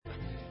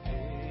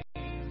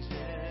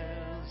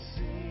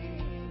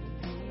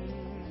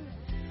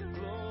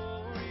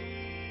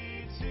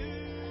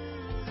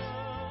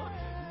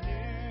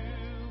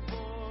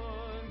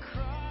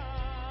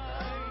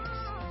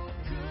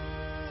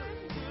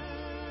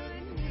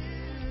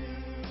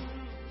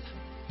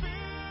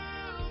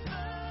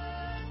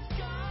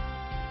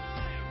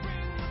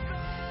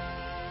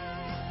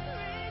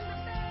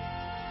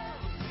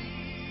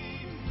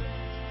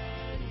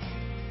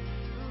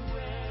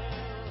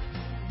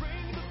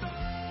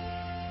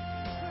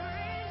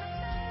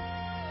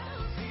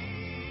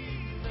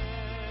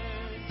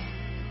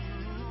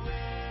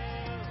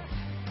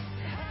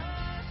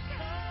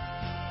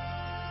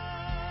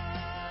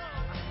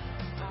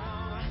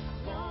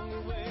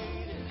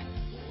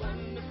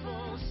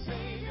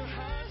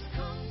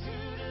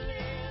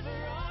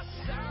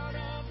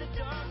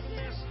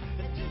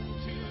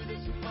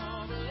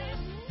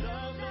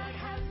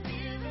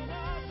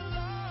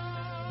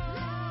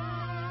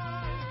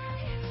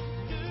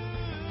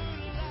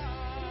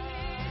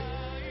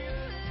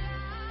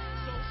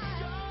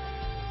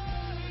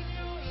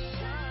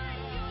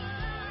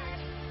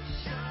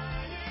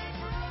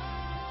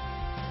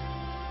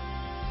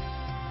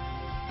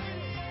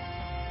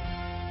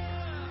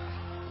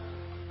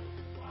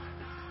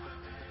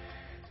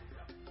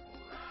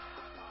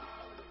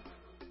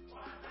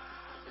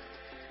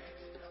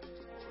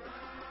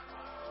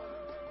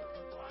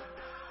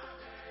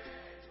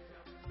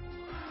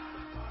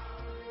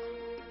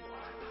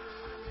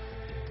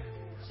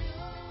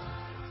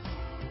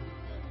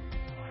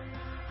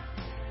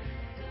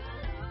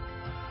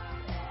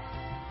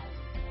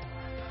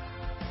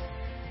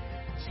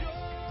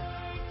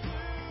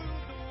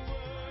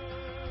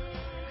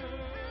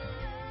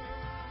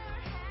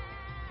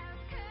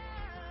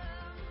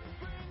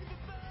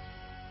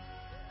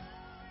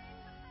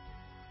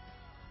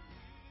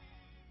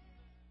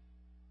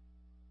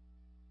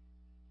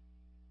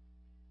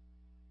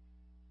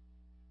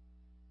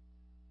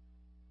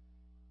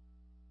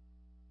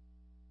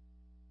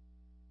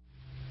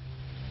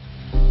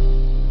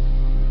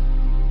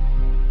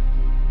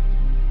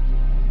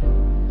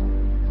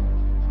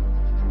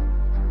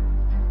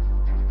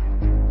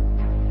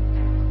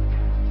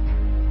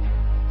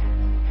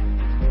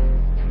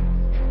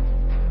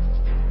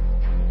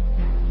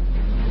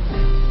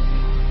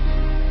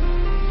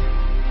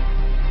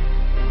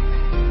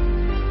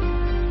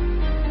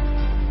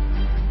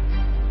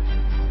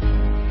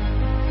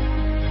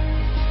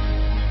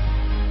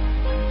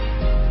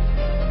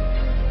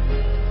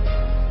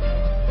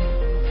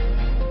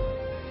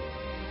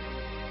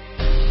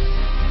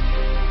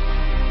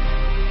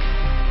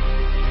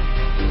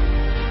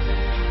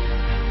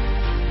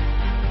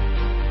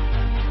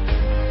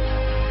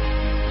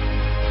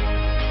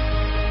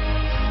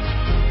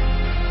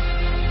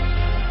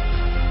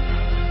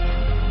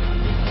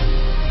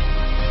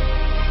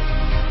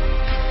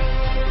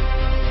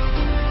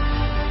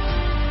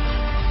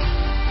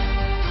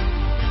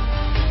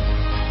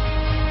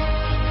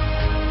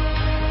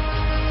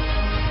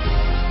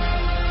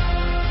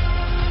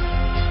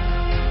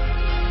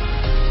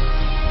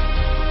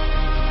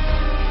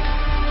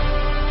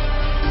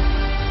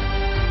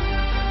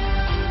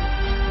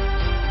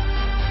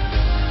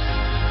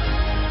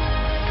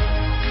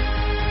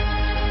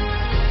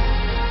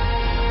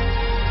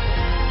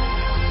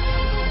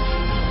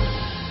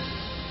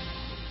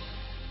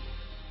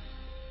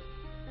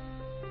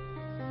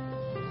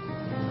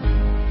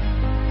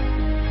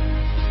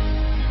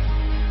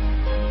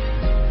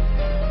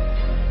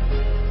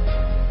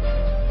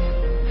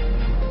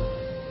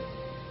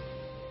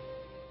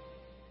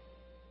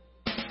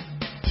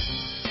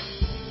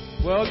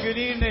Well, good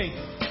evening.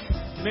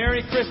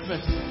 Merry Christmas.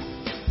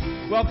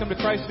 Welcome to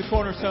Christ the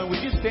Cornerstone.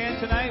 Would you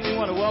stand tonight? We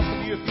want to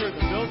welcome you if you're in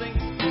the building,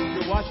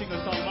 if you're watching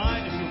us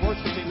online, if you're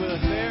worshiping with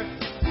us there.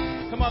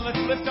 Come on, let's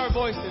lift our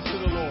voices to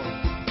the Lord.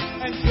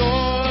 And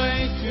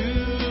joy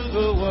to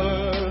the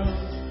world,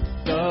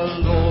 the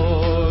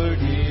Lord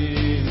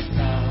is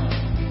come.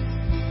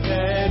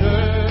 Let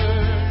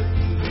earth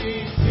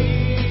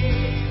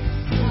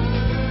receive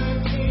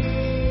her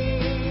King.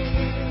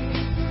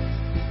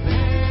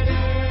 Let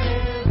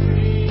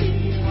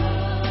every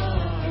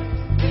heart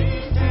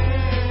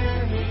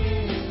prepare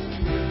Him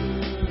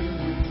room,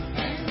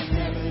 and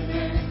heaven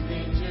and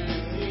nature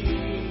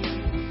sing,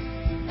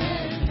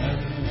 and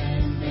heaven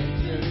and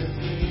nature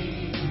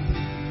sing,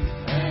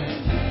 and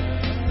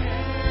heaven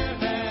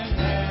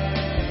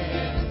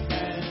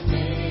and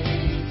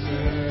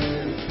nature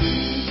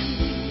sing.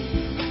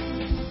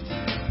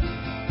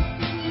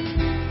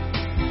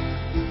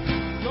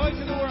 Joy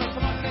to the world.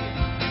 Come on, sing it.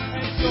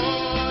 And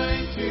joy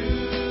to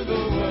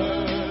the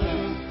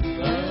world,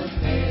 the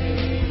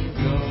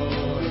Savior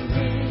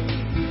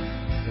reigns.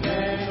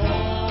 Let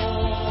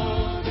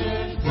all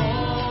that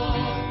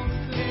fall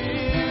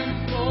in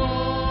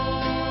joy,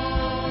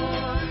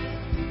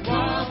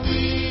 while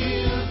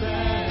wheels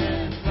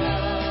and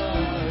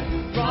flood,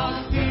 rock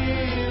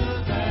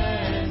hills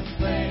and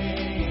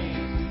plains,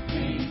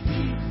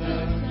 repeat the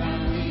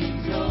crowning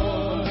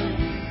joy,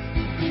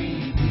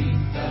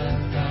 repeat the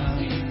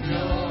crowning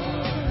joy,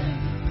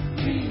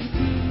 repeat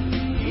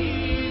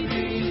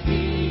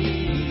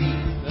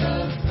the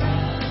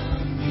crowning joy.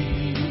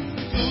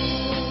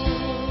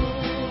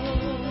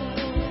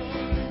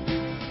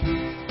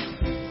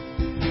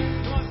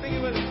 Come on, sing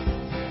it with us.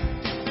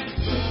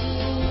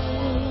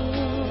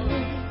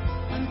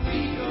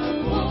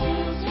 Unspeakable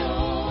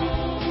joy,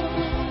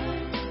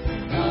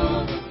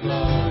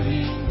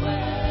 overflowing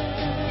well,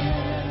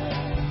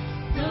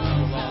 no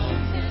one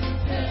can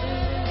tell.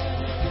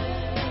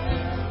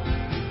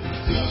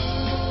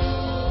 Joy,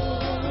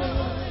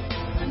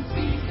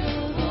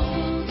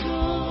 unspeakable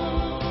joy,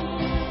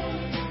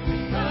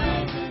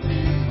 rises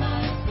in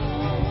my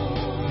soul,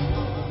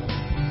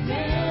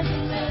 never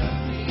lets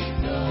me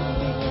go.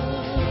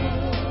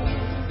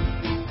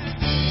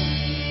 He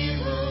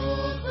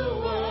rules the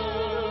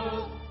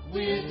world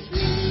with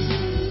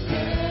truth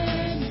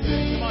and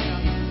grace,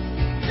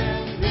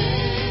 and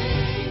makes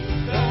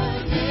the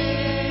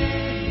nations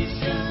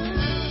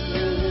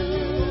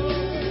rule.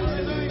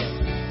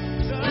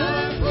 The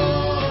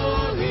glories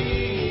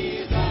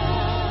of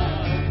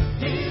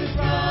His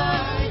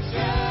righteousness,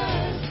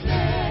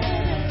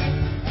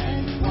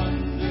 and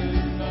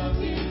wonders of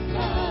His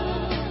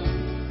love,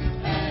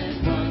 and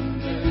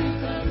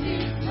wonders of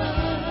His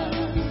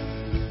love,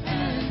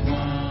 and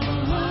wonders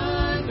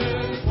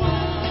of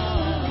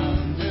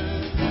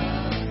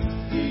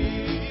His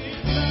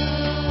love.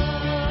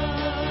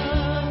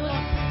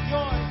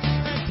 Joy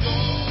and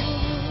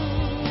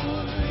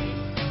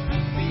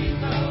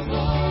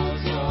unspeakable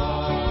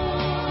joy,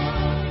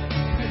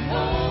 and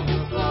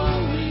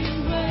overflowing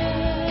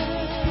well,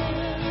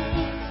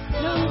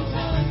 no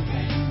one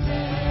can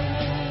tell.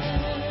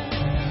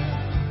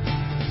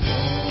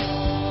 Joy,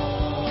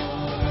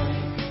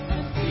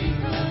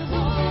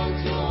 unspeakable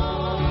joy,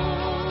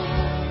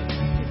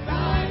 it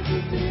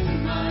rises in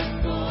my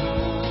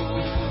soul,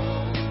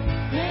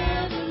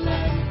 never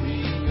lets me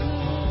go.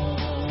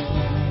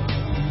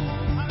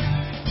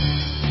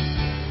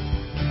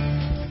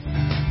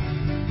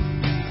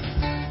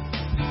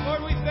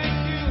 Lord, we thank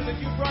you that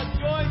you brought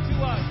joy to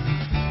us.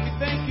 We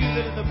thank you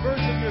that in the birth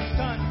of your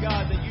Son,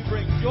 God, that you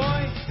bring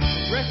joy,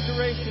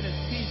 restoration, and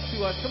peace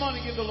to us. Come on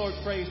and give the Lord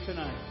praise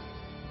tonight.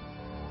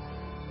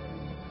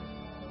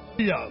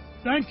 Hallelujah.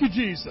 Thank you,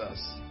 Jesus.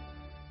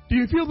 Do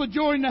you feel the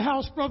joy in the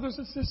house, brothers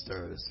and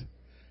sisters?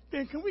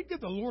 Then can we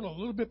give the Lord a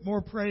little bit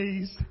more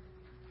praise?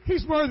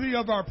 He's worthy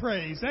of our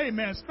praise.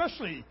 Amen.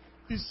 Especially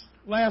this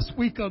last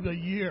week of the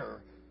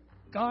year.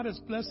 God has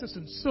blessed us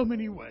in so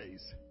many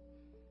ways.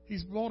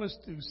 He's brought us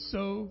through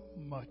so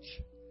much.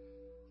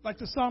 Like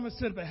the psalmist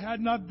said, if it had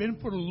not been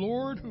for the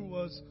Lord who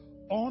was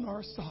on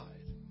our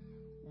side,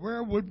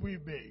 where would we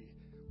be?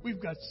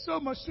 We've got so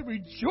much to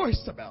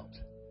rejoice about.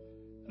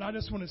 And I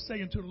just want to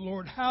say unto the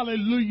Lord,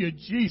 hallelujah,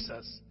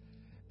 Jesus.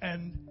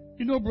 And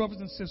you know, brothers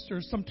and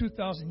sisters, some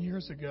 2,000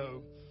 years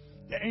ago,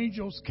 the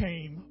angels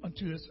came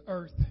unto this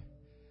earth,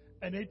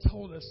 and they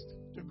told us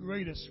the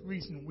greatest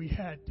reason we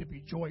had to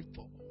be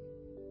joyful.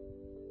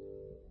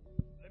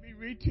 Let me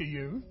read to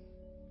you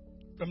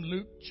from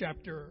Luke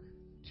chapter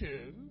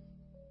 2,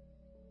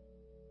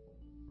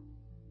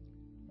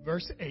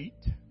 verse 8.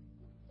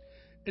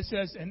 It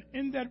says, and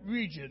in that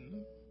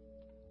region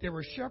there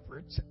were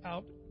shepherds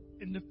out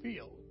in the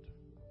field,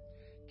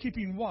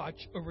 keeping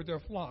watch over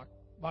their flock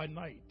by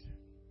night.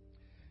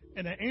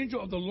 And an angel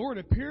of the Lord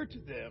appeared to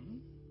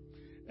them,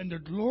 and the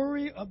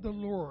glory of the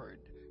Lord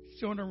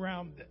shone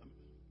around them.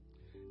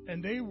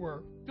 And they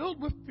were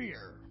filled with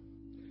fear.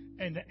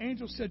 And the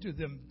angel said to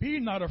them, be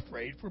not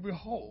afraid, for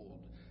behold,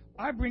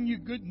 I bring you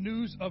good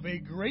news of a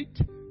great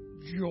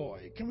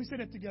joy. Can we say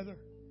that together?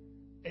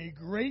 A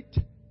great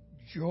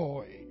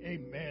joy,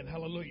 amen,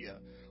 hallelujah,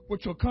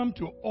 which will come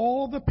to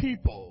all the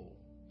people.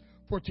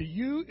 For to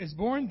you is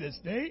born this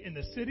day in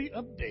the city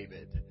of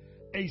David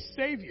a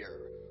Savior,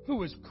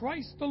 who is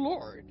Christ the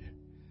Lord.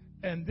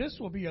 And this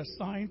will be a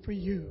sign for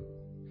you.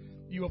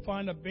 You will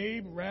find a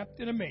babe wrapped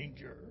in a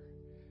manger.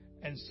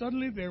 And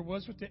suddenly there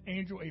was with the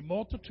angel a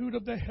multitude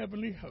of the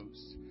heavenly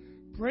hosts,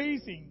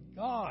 praising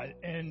God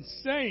and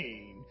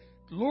saying,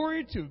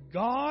 Glory to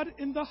God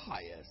in the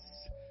highest,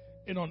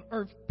 and on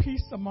earth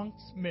peace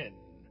amongst men,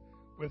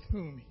 with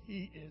whom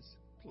he is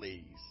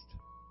pleased.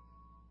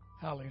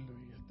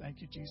 Hallelujah.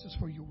 Thank you, Jesus,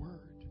 for your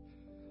word.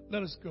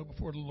 Let us go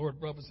before the Lord,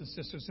 brothers and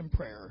sisters, in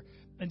prayer,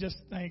 and just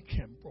thank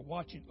him for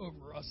watching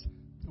over us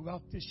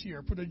throughout this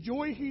year, for the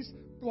joy he's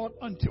brought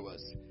unto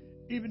us,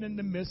 even in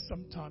the midst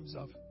sometimes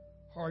of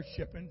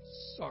hardship and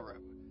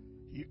sorrow.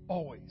 He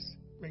always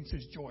brings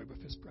his joy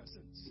with his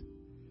presence.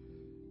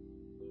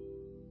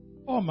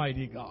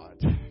 Almighty God,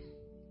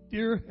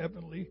 dear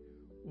heavenly,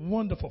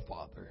 wonderful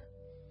Father,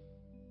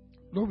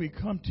 Lord, we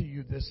come to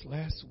you this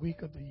last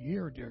week of the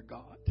year, dear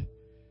God,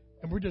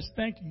 and we're just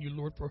thanking you,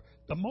 Lord, for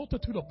the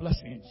multitude of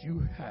blessings you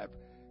have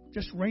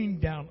just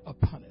rained down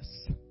upon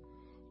us.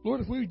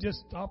 Lord, if we just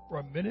stop for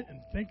a minute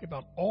and think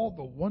about all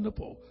the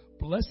wonderful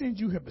blessings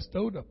you have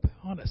bestowed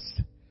upon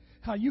us,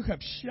 how you have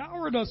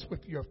showered us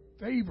with your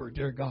favor,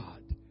 dear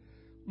God.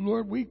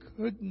 Lord, we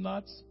could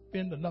not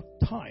spend enough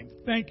time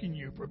thanking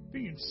you for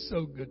being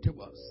so good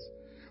to us.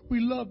 We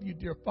love you,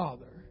 dear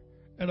Father,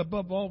 and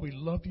above all, we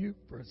love you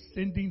for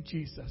sending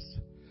Jesus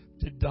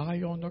to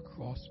die on the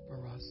cross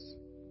for us.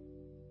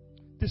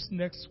 This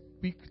next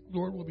week,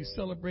 Lord, we'll be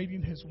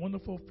celebrating his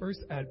wonderful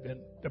first advent,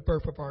 the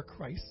birth of our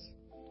Christ.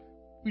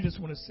 We just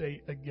want to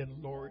say again,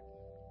 Lord,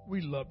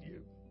 we love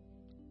you.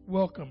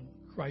 Welcome,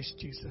 Christ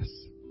Jesus.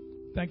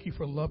 Thank you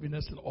for loving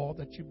us and all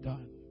that you've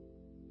done.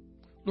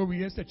 Lord,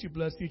 we ask that you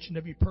bless each and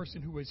every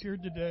person who is here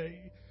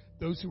today,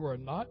 those who are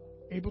not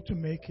able to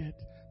make it,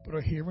 but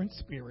are here in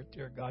spirit,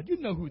 dear God. You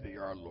know who they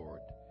are,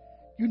 Lord.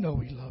 You know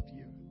we love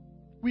you.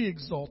 We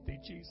exalt thee,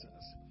 Jesus.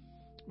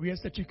 We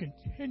ask that you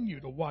continue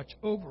to watch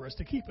over us,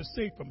 to keep us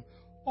safe from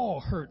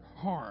all hurt,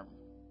 harm,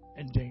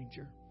 and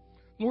danger.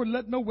 Lord,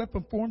 let no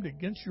weapon formed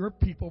against your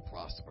people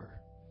prosper.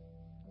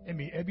 And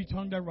may every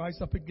tongue that rise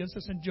up against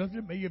us in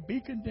judgment, may it be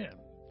condemned,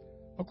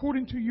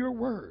 according to your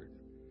word.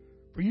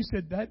 For you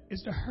said that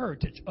is the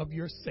heritage of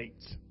your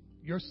saints,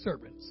 your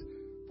servants.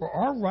 For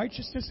our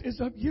righteousness is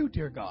of you,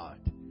 dear God.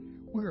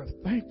 We are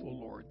thankful,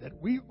 Lord,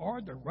 that we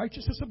are the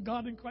righteousness of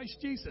God in Christ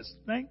Jesus.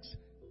 Thanks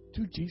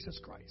to Jesus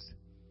Christ.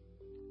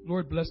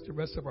 Lord, bless the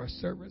rest of our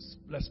service.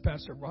 Bless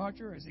Pastor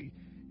Roger as he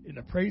in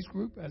the praise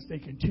group as they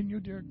continue,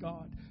 dear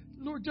God.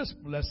 Lord,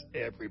 just bless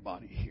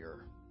everybody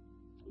here.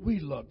 We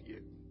love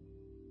you.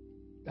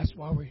 That's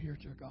why we're here,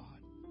 dear God,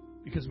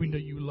 because we know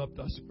you loved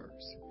us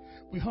first.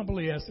 We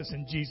humbly ask this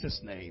in Jesus'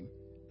 name.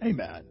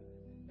 Amen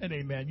and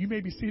amen. You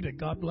may be seated.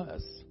 God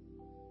bless.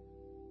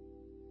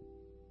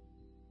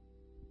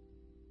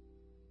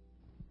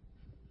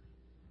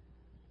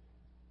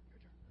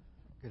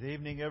 Good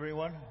evening,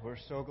 everyone. We're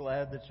so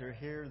glad that you're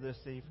here this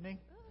evening.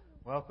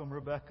 Welcome,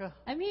 Rebecca.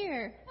 I'm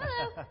here.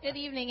 Hello. Good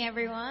evening,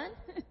 everyone.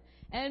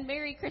 And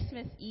Merry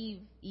Christmas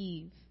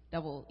Eve,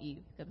 double Eve,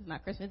 because it's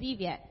not Christmas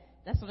Eve yet.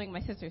 That's something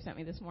my sister sent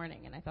me this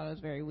morning, and I thought it was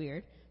very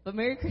weird. But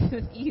Merry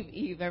Christmas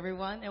Eve,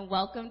 everyone, and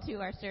welcome to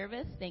our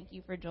service. Thank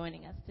you for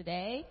joining us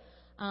today.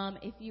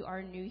 If you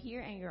are new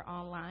here and you're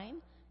online,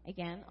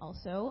 again,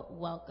 also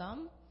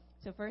welcome.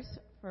 So first,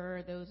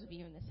 for those of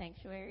you in the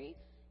sanctuary,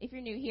 if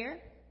you're new here,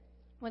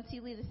 once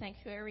you leave the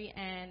sanctuary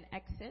and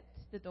exit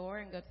the door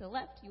and go to the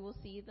left, you will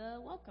see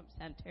the Welcome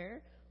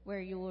Center, where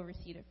you will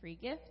receive a free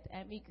gift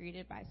and be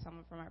greeted by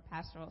someone from our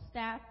pastoral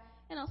staff,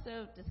 and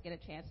also just get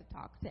a chance to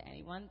talk to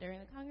anyone during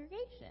the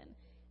congregation.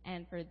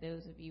 And for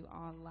those of you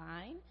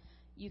online,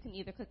 you can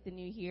either click the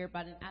New Here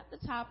button at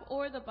the top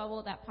or the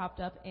bubble that popped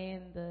up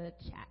in the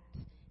chat.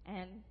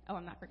 And,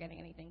 I'm not forgetting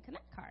anything,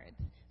 Connect cards.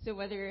 So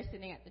whether you're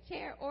sitting at the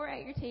chair or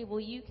at your table,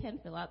 you can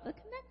fill out the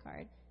Connect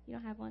card. You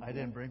don't have one? I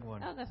didn't bring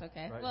one. Oh, that's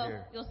okay. Right well,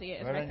 here. You'll see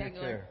it. It's right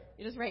rectangular. On your chair.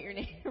 You just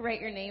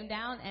write your name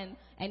down and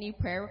any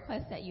prayer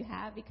requests that you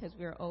have, because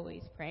we're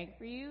always praying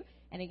for you.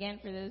 And again,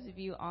 for those of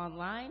you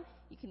online,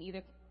 you can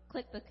either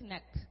click the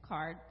Connect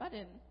card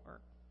button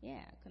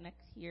Connect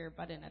Here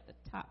button at the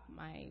top.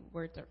 My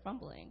words are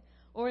fumbling.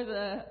 Or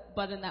the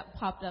button that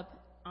popped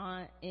up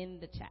in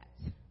the chat.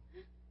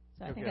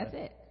 So I think that's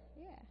it.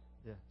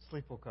 Yeah.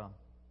 Sleep will come.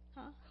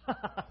 Huh?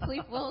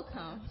 Sleep will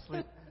come.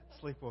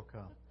 Sleep will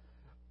come.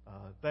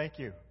 Thank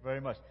you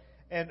very much.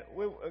 And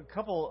a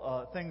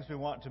couple things we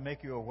want to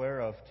make you aware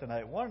of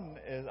tonight. One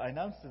is, I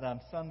announced it on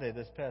Sunday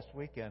this past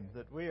weekend,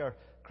 that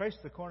Christ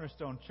the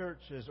Cornerstone Church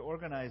is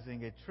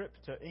organizing a trip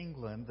to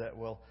England that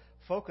will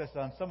focus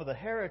on some of the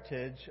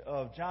heritage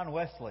of John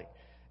Wesley.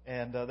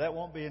 And that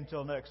won't be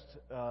until next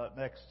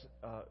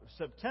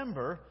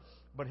September.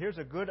 But here's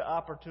a good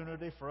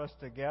opportunity for us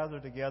to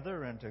gather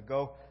together and to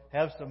go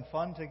have some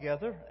fun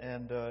together.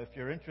 And if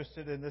you're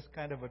interested in this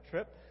kind of a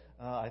trip,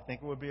 I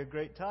think it would be a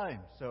great time.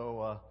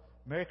 So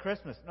Merry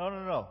Christmas.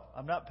 No.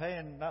 I'm not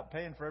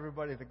paying for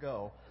everybody to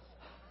go.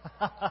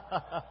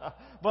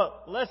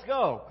 But let's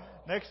go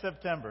next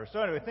September. So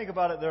anyway, think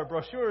about it. There are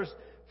brochures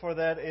for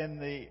that in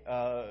the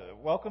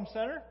Welcome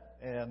Center,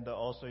 and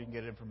also you can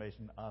get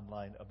information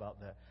online about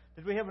that.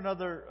 Did we have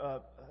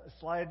another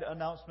slide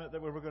announcement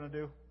that we were going to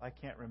do? I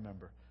can't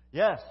remember.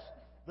 Yes,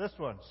 this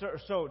one.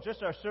 So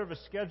just our service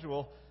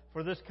schedule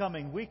for this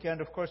coming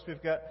weekend. Of course,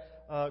 we've got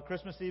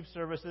Christmas Eve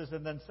services,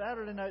 and then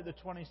Saturday night, the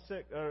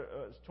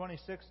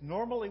 26th.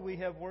 Normally we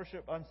have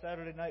worship on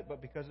Saturday night,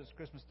 but because it's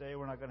Christmas Day,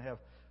 we're not going to have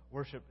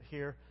worship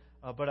here.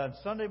 But on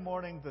Sunday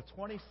morning, the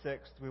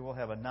 26th, we will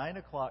have a 9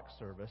 o'clock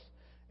service.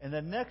 And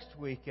then next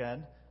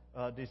weekend,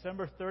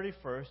 December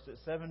 31st at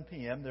 7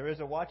 p.m., there is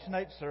a watch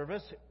night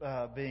service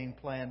being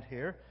planned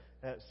here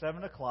at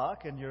 7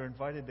 o'clock, and you're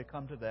invited to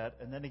come to that.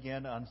 And then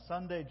again, on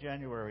Sunday,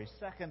 January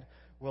 2nd,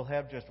 we'll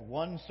have just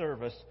one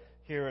service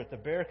here at the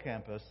Bear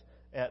Campus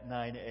at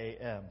 9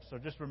 a.m. So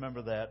just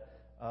remember that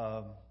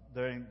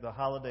during the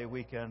holiday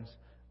weekends,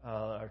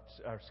 our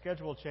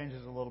schedule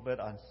changes a little bit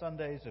on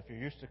Sundays. If you're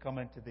used to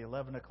coming to the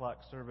 11 o'clock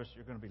service,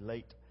 you're going to be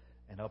late,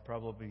 and I'll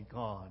probably be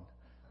gone.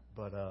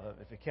 But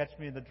if you catch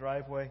me in the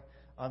driveway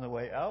on the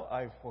way out,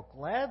 I will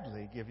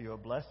gladly give you a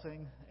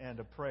blessing and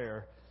a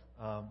prayer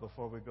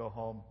before we go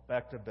home,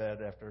 back to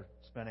bed after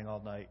spending all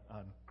night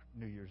on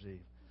New Year's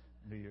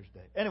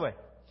Day. Anyway,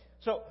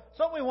 so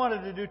something we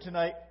wanted to do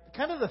tonight,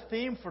 kind of the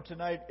theme for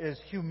tonight is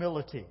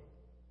humility.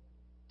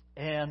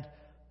 And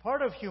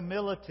part of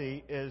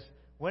humility is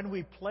when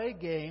we play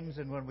games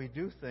and when we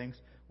do things,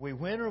 we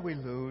win or we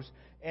lose.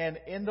 And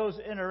in those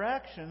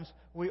interactions,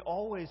 we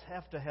always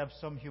have to have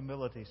some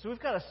humility. So we've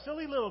got a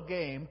silly little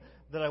game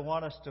that I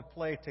want us to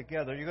play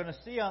together. You're going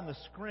to see on the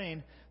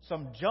screen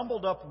some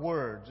jumbled up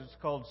words. It's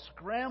called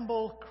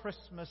Scramble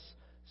Christmas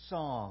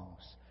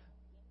Songs.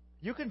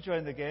 You can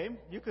join the game.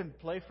 You can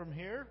play from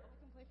here.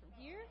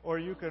 Or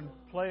you can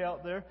play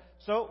out there.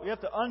 So you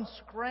have to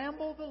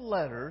unscramble the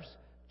letters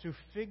to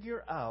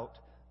figure out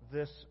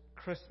this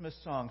Christmas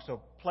song.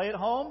 So play at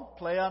home,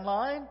 play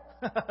online,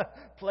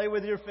 play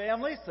with your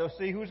family. So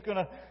see who's going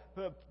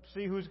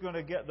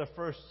to get the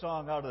first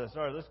song out of this.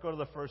 All right, let's go to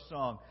the first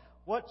song.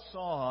 What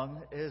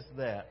song is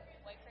that?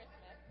 White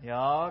Christmas.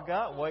 Y'all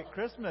got White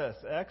Christmas.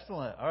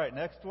 Excellent. All right,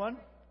 next one.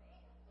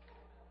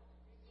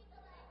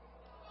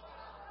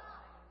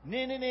 There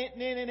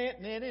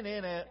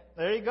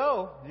you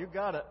go. You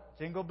got it.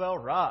 Jingle Bell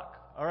Rock.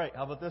 All right,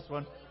 how about this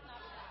one?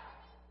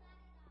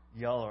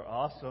 Y'all are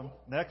awesome.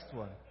 Next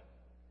one.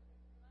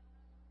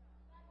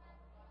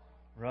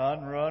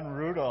 Run, Run,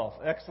 Rudolph.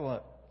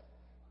 Excellent.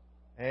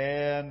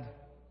 And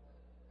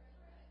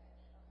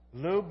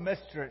Lube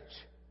Mistrich.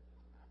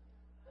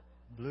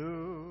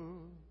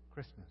 Blue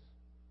Christmas.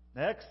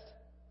 Next.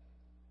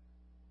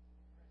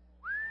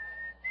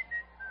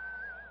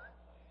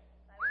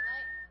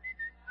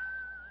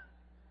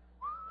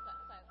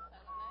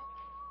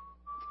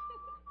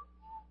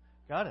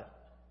 Got it.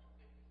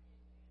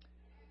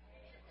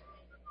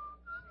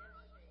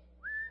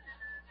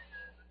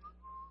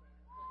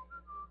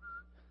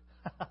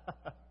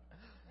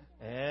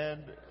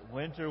 And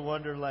Winter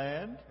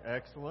Wonderland.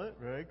 Excellent.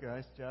 Very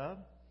nice job.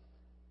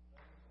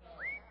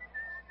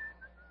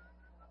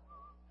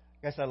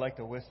 Guess I like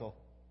to whistle.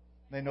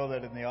 They know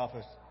that in the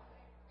office.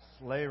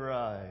 Sleigh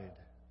Ride.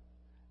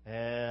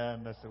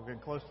 And we're getting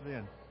close to the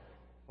end.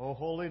 Oh,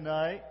 Holy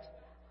Night.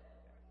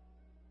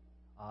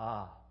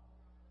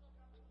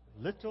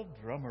 Little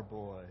Drummer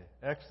Boy.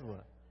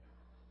 Excellent.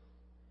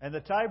 And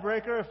the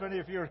tiebreaker, if any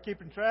of you are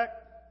keeping track?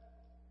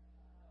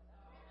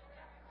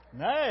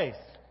 Nice.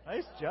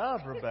 Nice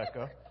job,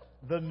 Rebecca.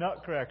 The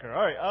Nutcracker.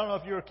 All right, I don't know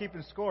if you were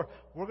keeping score.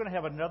 We're going to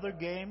have another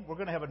game. We're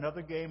going to have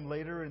another game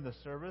later in the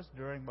service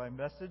during my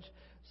message.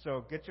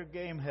 So get your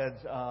game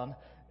heads on,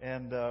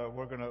 and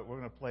we're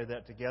going to play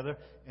that together.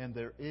 And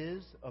there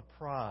is a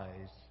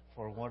prize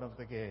for one of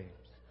the games.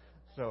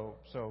 So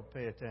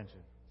pay attention.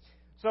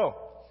 So,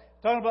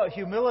 talking about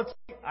humility,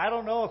 I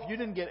don't know if you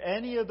didn't get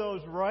any of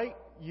those right.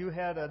 You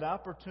had an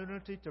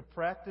opportunity to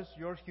practice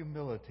your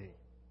humility.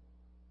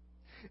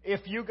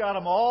 If you got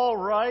them all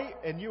right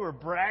and you were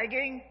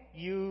bragging,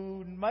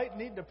 you might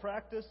need to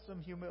practice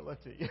some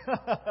humility.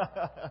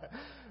 But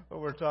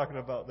we're talking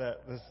about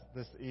that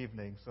this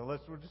evening. So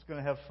we're just going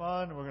to have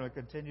fun. We're going to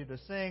continue to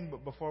sing.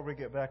 But before we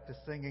get back to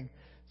singing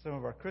some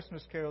of our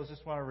Christmas carols,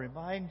 just want to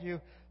remind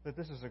you that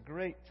this is a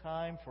great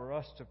time for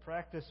us to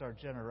practice our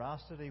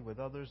generosity with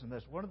others. And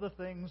that's one of the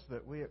things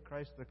that we at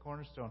Christ the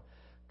Cornerstone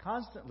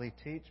constantly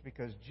teach,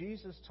 because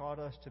Jesus taught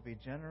us to be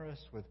generous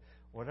with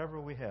whatever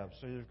we have.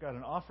 So you've got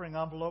an offering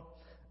envelope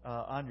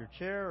on your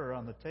chair or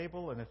on the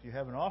table, and if you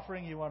have an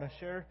offering you want to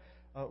share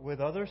with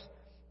others,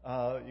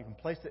 you can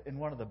place it in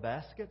one of the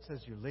baskets as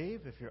you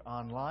leave. If you're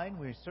online,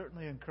 we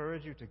certainly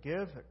encourage you to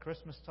give at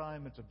Christmas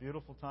time. It's a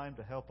beautiful time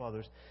to help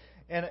others.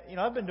 And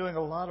I've been doing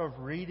a lot of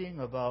reading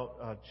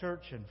about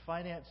church and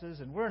finances,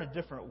 and we're in a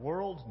different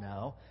world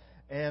now.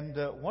 And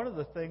one of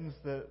the things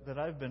that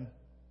I've been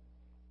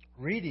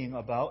reading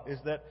about is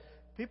that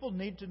people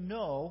need to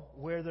know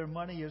where their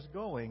money is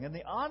going. And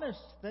the honest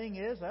thing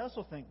is, I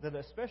also think that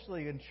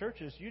especially in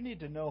churches, you need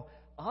to know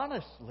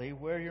honestly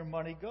where your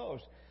money goes.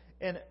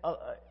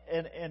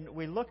 And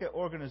we look at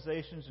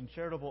organizations and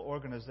charitable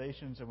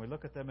organizations, and we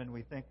look at them and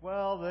we think,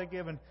 well, they're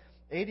given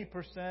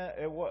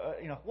 80%.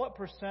 What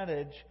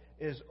percentage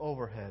is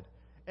overhead?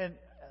 And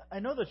I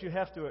know that you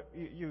have to.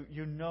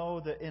 You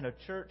know that in a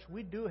church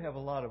we do have a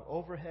lot of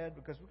overhead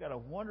because we've got a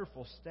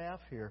wonderful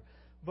staff here.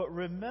 But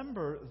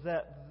remember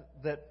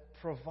that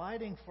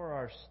providing for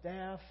our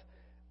staff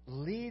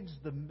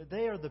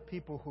they are the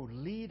people who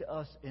lead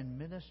us in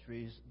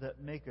ministries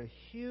that make a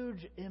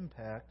huge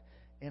impact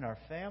in our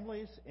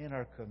families, in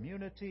our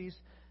communities,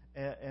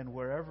 and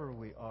wherever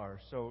we are.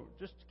 So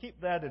just keep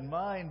that in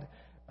mind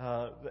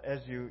as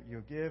you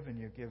give and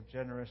you give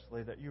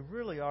generously, that you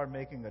really are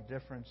making a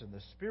difference in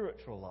the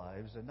spiritual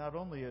lives. And not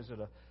only is it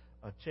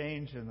a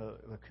change in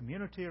the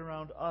community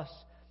around us,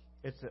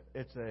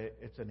 it's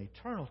an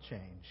eternal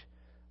change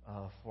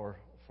for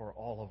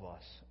all of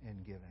us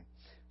in giving.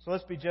 So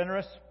let's be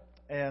generous,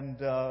 and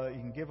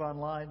you can give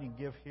online, you can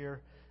give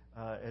here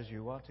as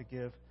you want to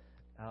give.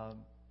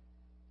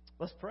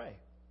 Let's pray,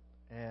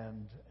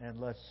 and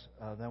let's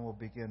then we'll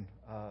begin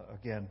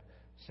again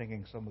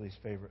singing some of these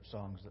favorite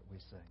songs that we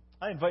sing.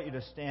 I invite you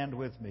to stand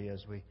with me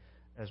as we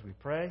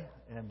pray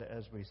and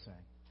as we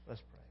sing.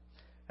 Let's pray.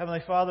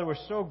 Heavenly Father, we're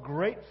so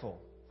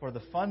grateful for the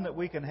fun that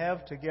we can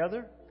have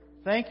together.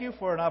 Thank you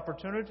for an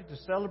opportunity to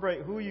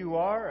celebrate who you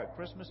are at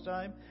Christmas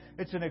time.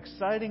 It's an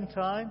exciting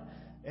time,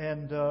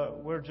 and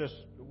we're just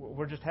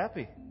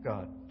happy,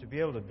 God, to be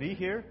able to be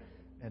here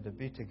and to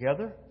be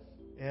together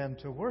and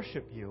to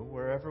worship you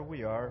wherever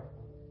we are,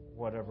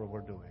 whatever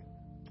we're doing.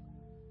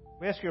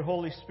 We ask your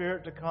Holy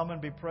Spirit to come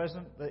and be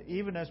present, that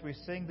even as we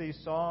sing these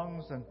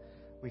songs and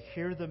we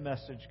hear the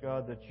message,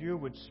 God, that you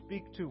would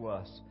speak to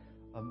us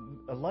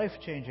a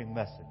life-changing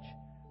message.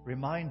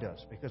 Remind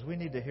us, because we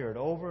need to hear it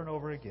over and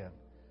over again,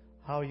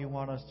 how you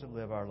want us to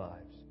live our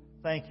lives.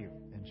 Thank you.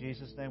 In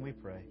Jesus' name we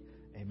pray.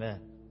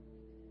 Amen.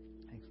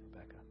 Thanks,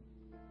 Rebecca.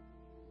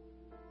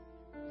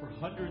 For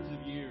hundreds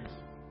of years,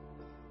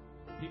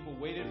 people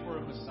waited for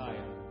a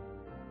Messiah.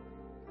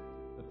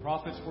 The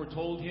prophets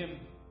foretold him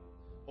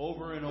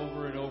over and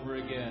over and over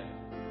again.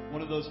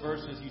 One of those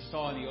verses you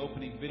saw in the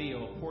opening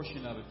video, a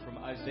portion of it from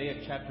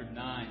Isaiah chapter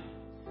 9.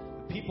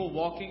 The people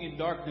walking in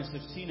darkness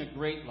have seen a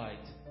great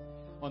light.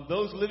 On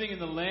those living in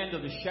the land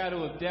of the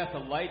shadow of death, a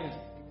light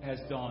has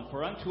dawned.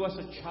 For unto us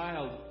a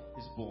child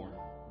is born,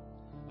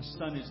 a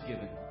son is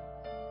given.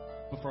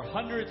 But for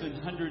hundreds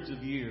and hundreds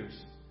of years,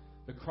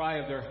 the cry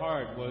of their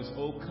heart was,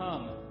 "O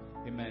come,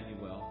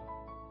 Emmanuel,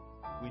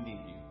 we need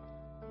you."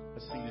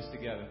 Let's sing this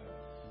together.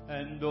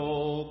 And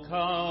O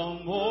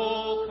come,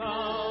 Emmanuel,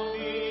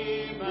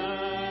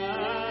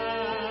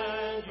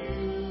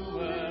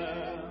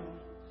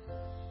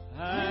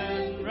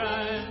 and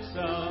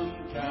ransom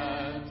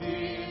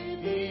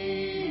captive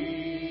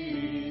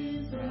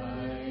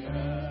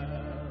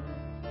Israel,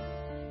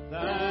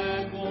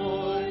 that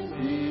mourns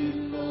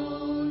in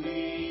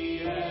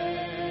lonely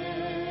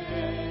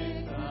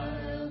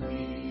exile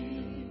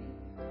be,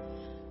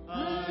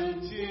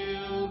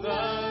 until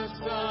the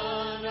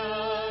Son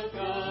of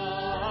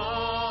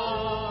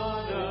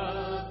God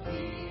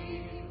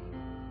appear.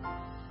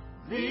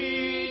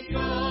 Rejoice,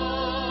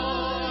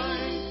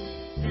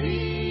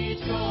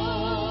 rejoice,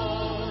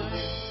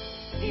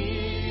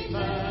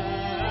 Emmanuel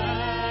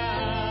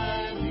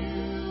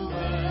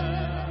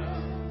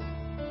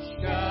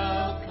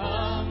shall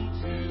come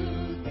to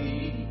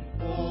thee,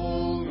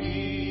 O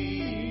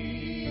Israel.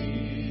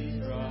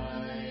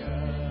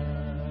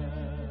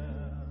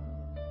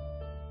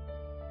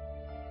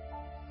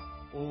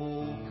 O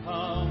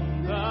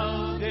come,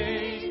 thou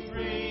day's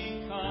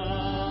spring, come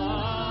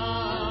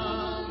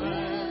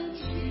and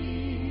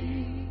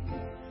cheer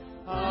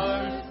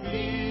our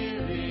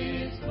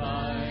spirits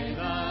by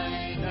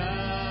thine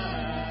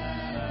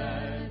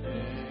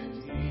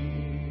advent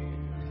here.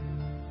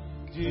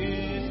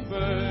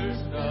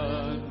 Disperse the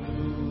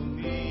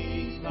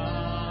gloomy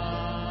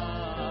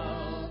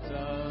clouds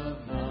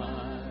of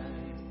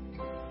night,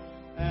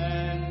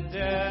 and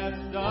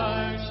death's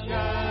dark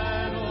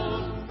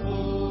shadows put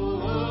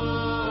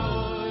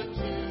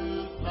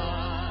to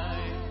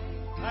flight,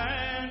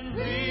 and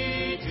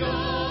rejoice,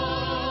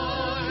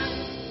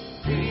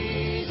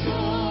 rejoice,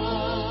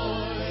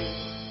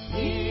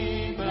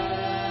 Emmanuel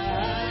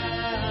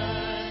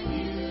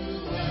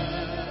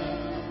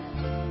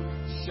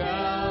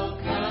shall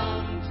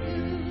come to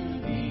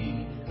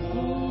thee, O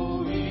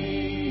Israel.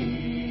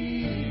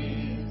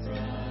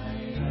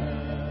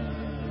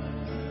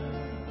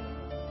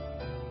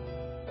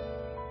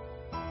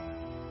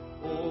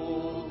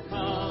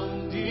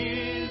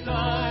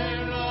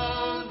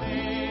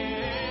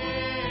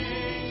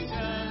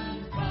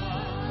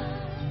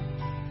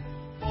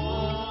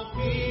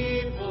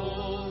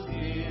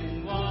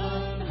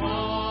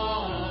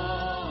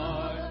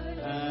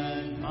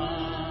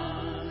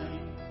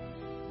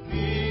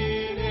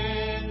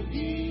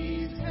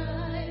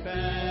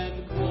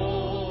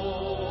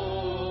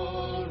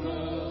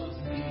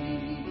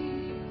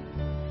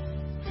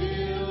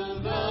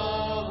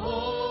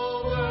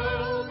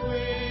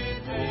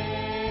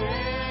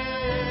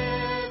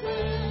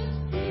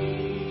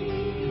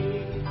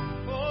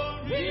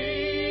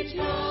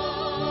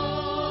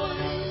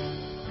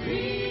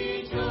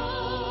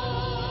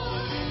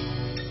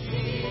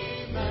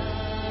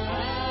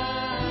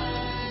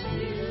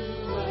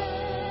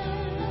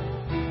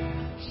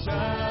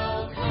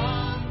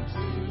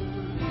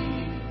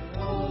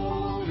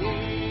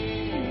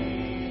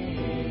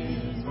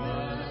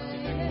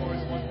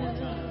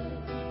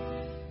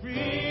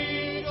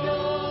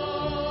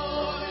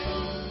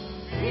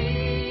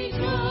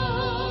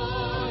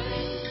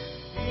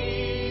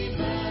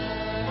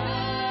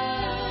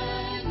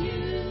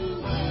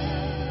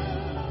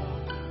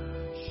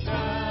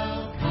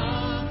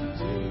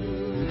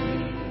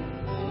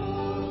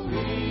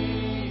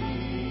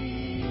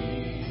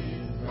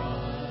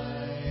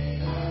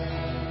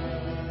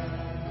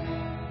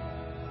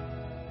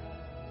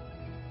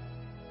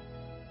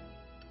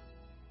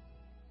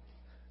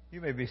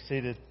 You may be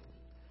seated.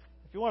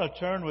 If you want to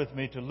turn with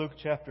me to Luke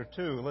chapter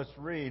 2, let's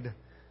read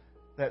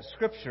that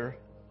scripture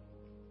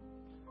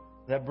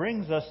that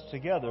brings us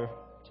together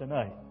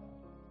tonight.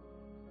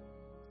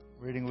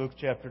 Reading Luke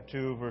chapter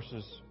 2,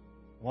 verses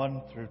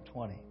 1 through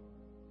 20.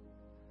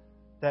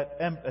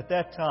 At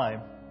that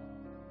time,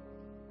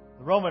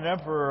 the Roman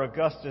Emperor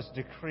Augustus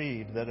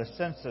decreed that a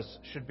census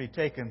should be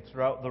taken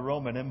throughout the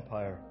Roman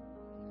Empire.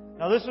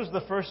 Now, this was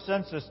the first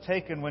census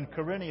taken when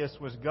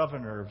Quirinius was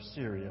governor of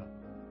Syria.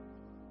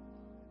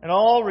 And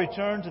all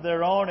returned to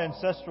their own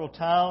ancestral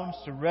towns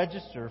to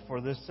register for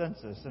this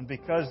census. And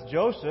because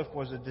Joseph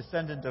was a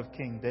descendant of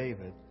King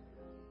David,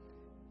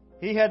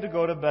 he had to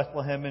go to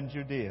Bethlehem in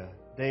Judea,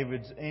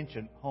 David's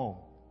ancient home.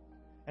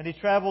 And he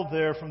traveled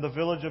there from the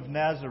village of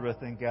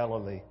Nazareth in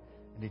Galilee.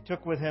 And he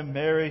took with him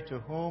Mary, to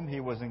whom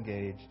he was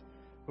engaged,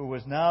 who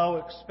was now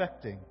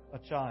expecting a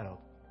child.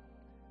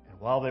 And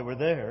while they were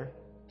there,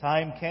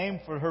 time came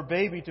for her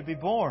baby to be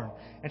born.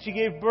 And she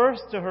gave birth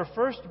to her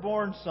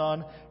firstborn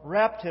son,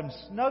 wrapped him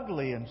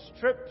snugly in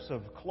strips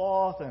of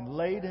cloth, and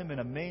laid him in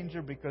a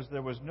manger because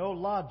there was no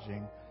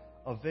lodging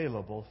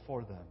available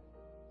for them.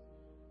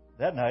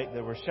 That night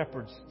there were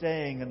shepherds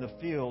staying in the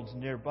fields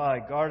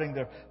nearby, guarding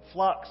their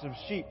flocks of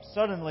sheep.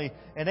 Suddenly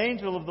an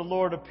angel of the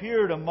Lord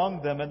appeared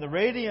among them, and the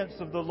radiance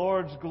of the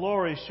Lord's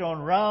glory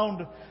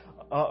surrounded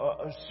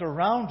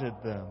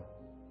them,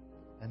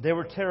 and they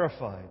were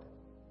terrified.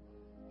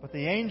 But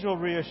the angel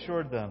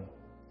reassured them,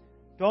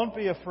 "Don't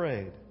be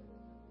afraid.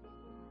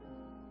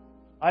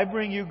 I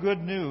bring you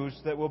good news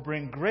that will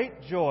bring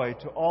great joy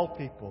to all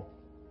people.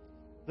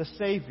 The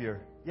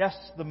Savior, yes,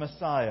 the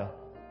Messiah,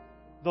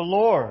 the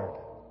Lord,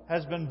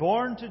 has been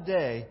born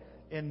today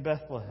in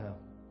Bethlehem,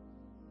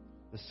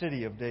 the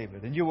city of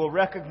David. And you will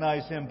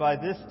recognize him by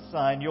this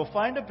sign. You'll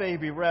find a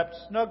baby wrapped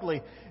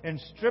snugly in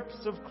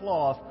strips of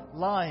cloth,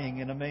 lying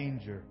in a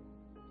manger."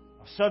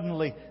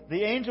 Suddenly,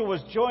 the angel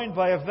was joined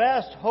by a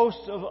vast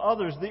host of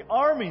others, the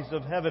armies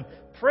of heaven,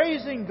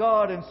 praising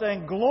God and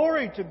saying,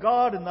 "Glory to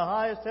God in the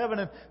highest heaven,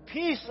 and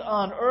peace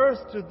on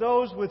earth to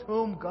those with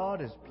whom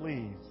God is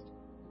pleased."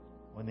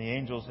 When the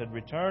angels had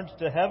returned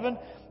to heaven,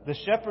 the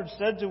shepherds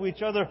said to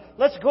each other,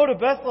 "Let's go to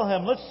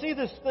Bethlehem. Let's see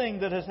this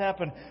thing that has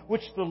happened,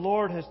 which the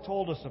Lord has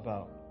told us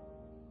about."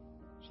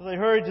 So they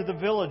hurried to the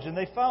village, and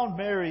they found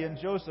Mary and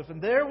Joseph,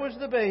 and there was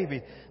the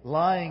baby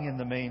lying in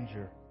the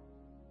manger.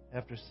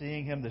 After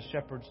seeing him, the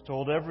shepherds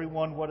told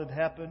everyone what had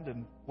happened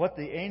and what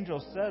the angel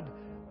said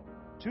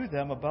to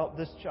them about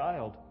this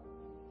child.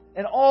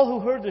 And all who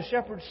heard the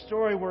shepherd's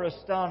story were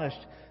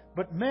astonished.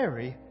 But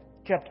Mary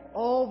kept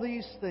all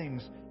these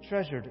things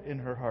treasured in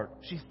her heart.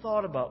 She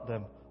thought about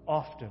them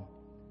often.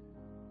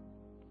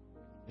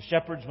 The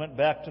shepherds went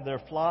back to their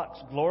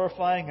flocks,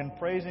 glorifying and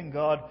praising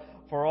God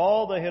for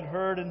all they had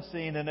heard and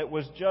seen, and it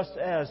was just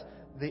as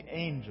the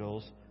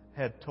angels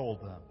had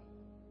told them.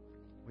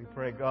 We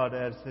pray God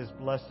adds His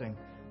blessing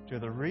to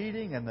the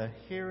reading and the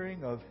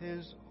hearing of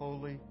His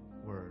holy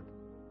word.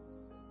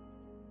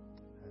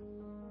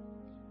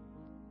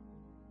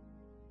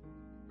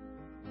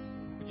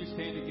 Would you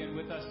stand again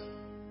with us?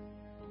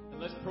 And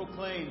let's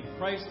proclaim,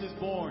 Christ is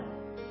born.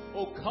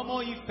 Oh, come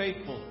all you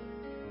faithful,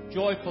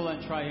 joyful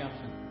and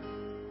triumphant.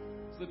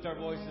 Let's lift our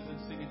voices and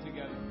sing it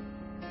together.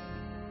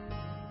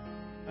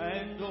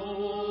 And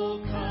oh,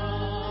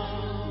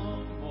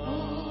 come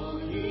all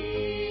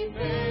ye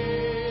faithful,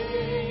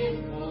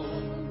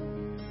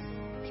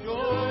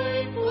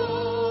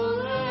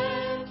 joyful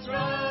and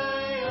triumphant.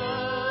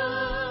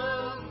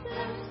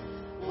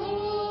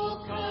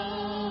 Oh,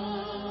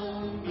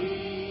 come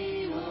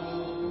ye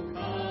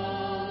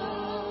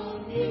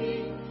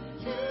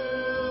to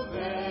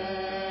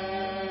Bethlehem.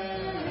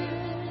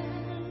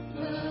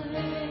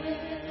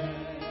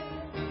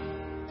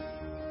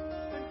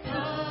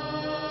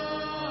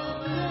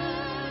 Come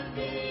and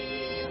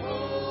be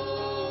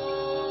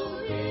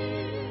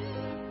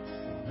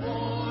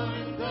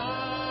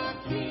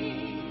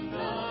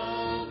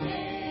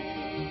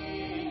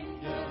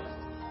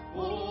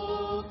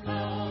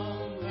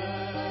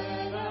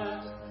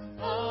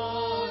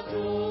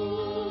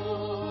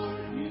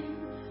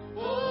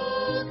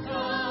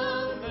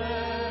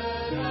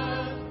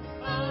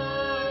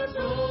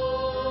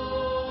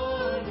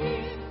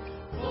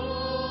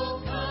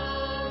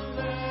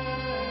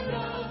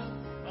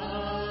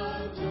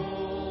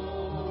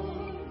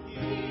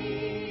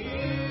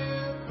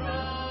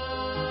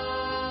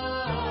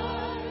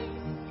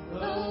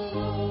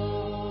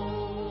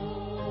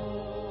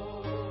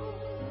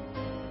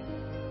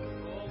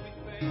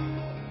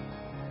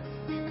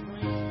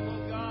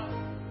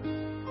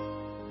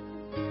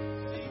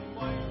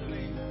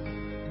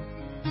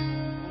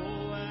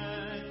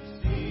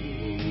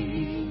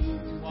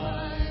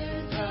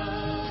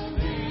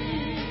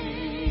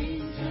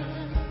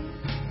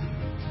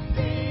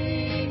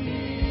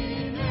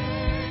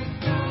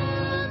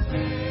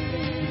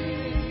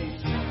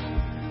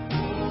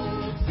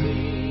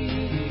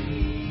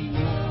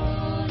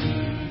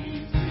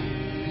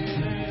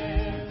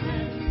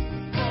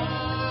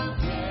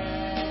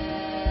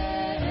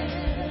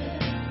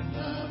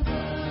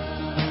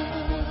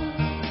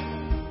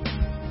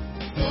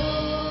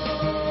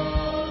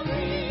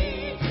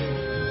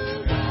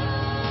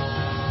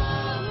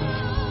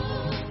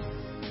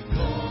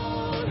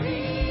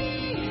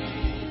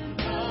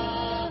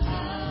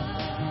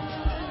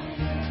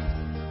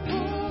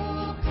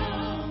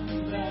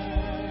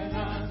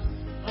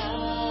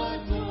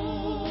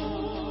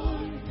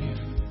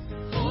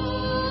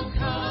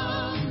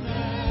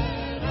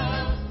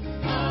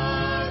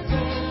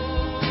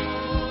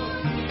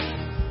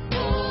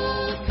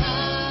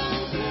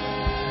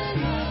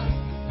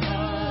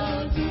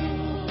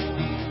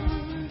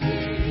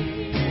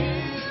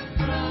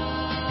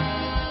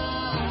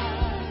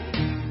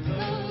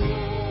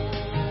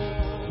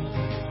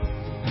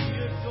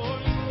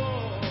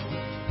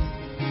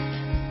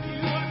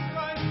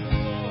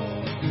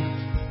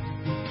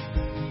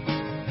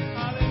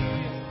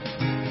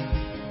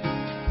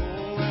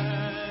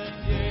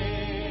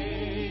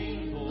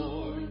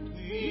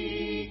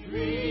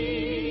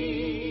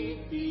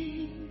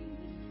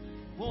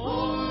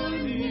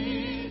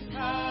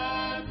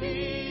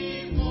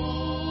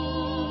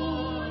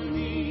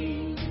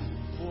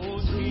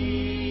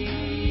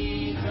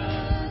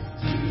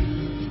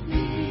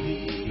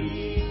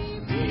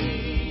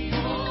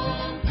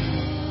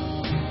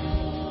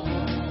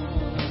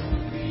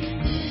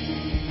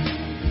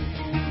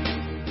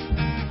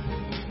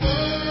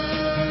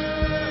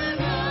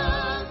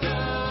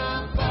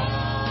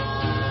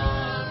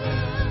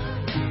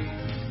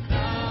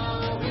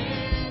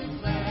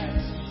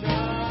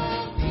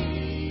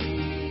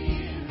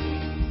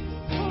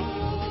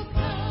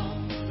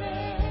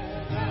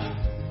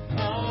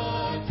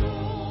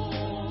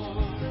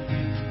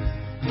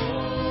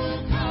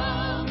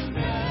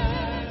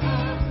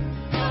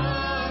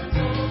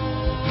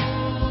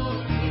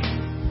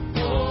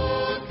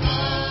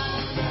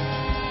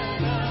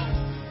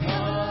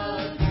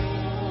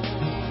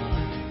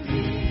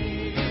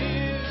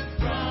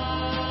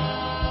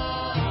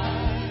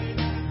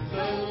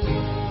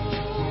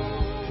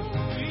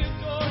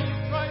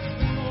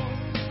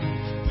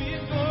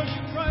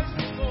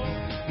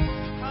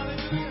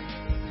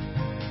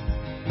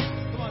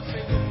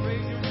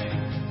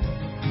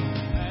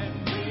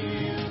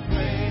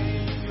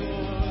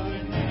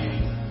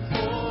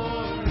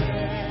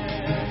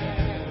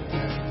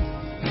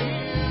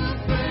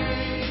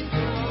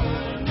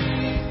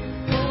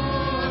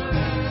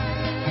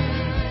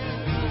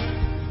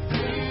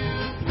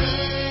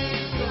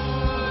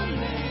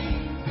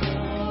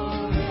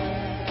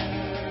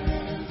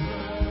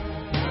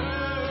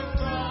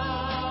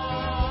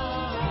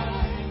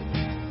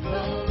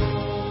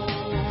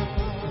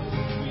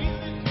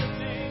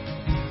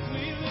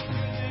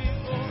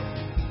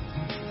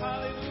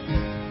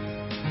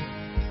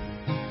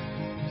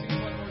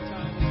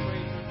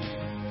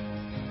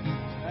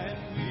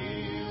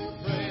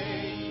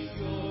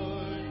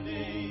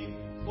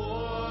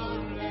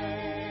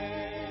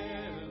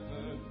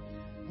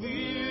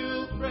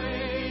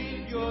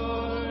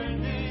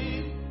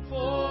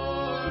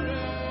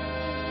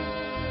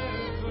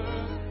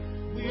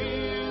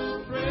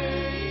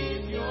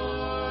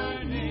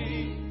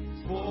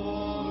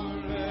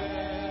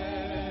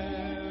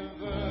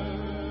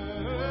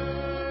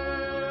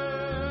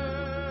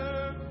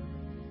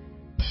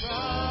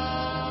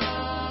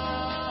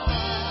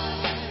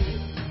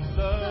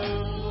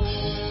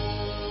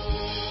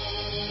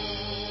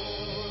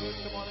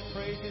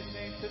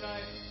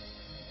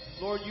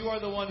Lord, you are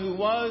the one who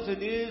was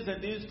and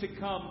is to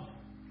come.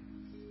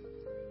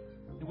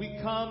 And we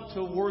come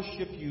to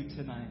worship you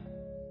tonight.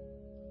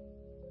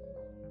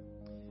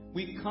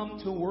 We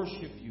come to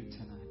worship you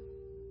tonight.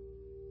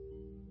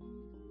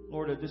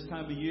 Lord, at this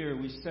time of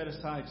year, we set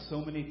aside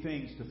so many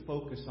things to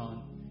focus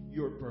on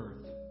your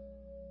birth.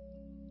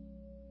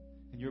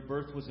 And your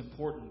birth was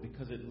important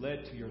because it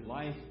led to your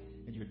life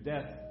and your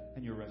death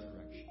and your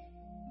resurrection.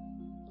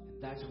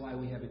 And that's why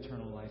we have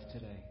eternal life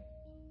today.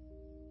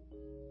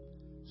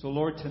 So,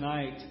 Lord,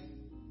 tonight,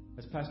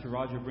 as Pastor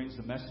Roger brings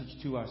the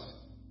message to us,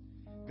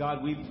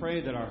 God, we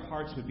pray that our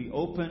hearts would be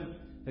open,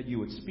 that you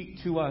would speak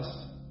to us,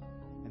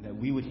 and that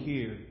we would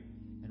hear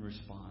and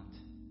respond.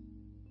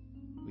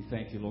 We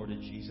thank you, Lord,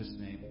 in Jesus'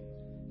 name.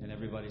 And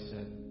everybody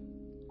said,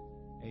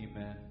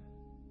 amen.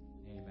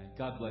 Amen.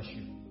 God bless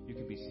you. You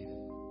can be seated.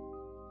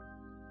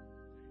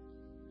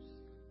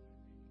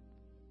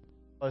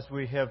 As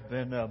we have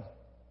been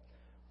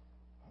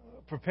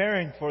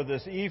preparing for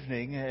this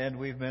evening, and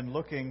we've been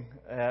looking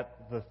at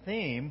the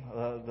theme,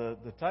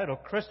 the title,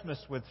 Christmas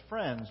with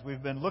Friends.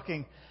 We've been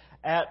looking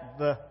at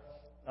the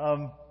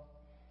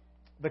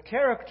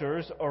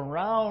characters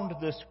around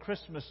this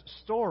Christmas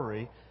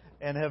story,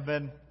 and have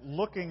been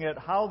looking at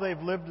how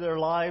they've lived their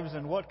lives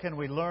and what can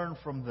we learn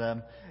from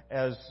them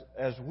as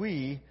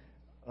we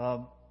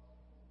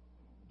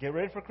get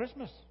ready for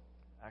Christmas,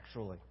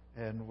 actually.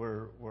 And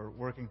we're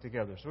working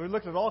together. So we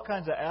looked at all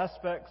kinds of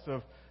aspects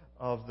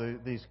of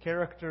these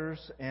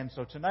characters, and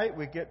so tonight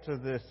we get to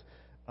this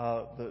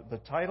the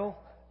title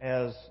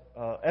as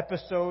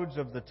episodes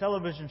of the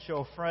television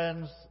show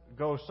Friends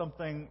go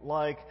something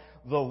like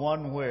The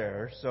One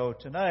Where. So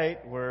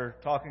tonight we're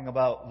talking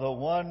about the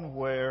one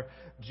where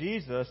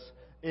Jesus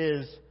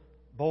is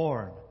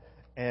born,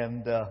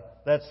 and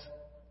that's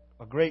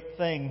a great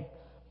thing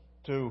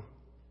to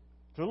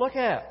look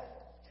at.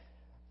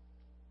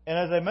 And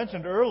as I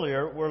mentioned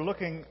earlier, we're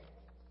looking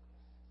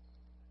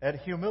at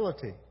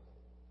humility.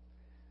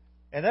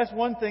 And that's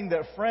one thing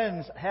that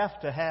friends have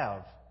to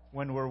have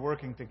when we're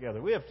working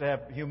together. We have to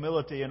have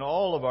humility in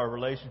all of our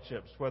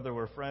relationships, whether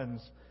we're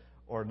friends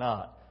or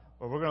not.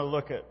 But we're going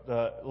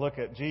to look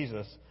at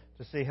Jesus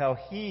to see how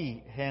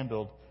he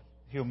handled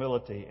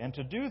humility. And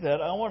to do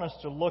that, I want us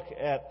to look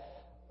at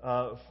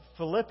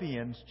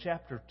Philippians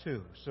chapter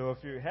 2. So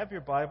if you have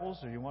your Bibles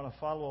or you want to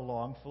follow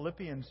along,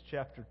 Philippians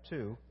chapter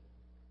 2.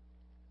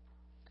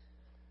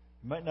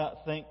 You might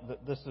not think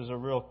that this is a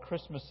real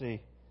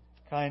Christmassy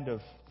kind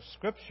of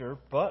scripture,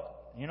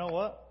 but you know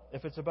what?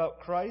 If it's about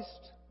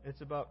Christ,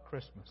 it's about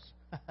Christmas.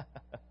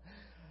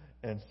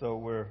 And so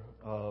we're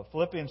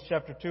Philippians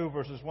chapter 2,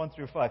 verses 1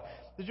 through 5.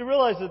 Did you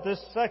realize that this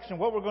section,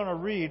 what we're going to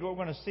read, what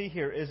we're going to see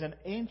here, is an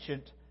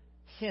ancient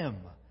hymn?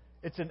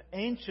 It's an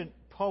ancient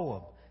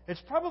poem.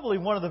 It's probably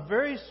one of the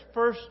very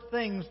first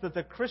things that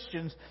the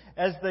Christians,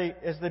 as they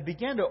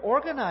began to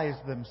organize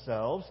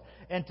themselves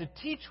and to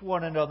teach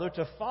one another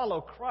to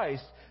follow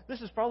Christ, this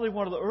is probably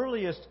one of the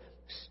earliest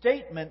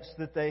statements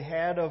that they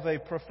had of a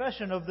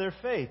profession of their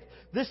faith.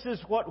 This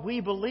is what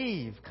we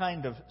believe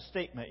kind of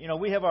statement. You know,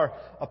 we have our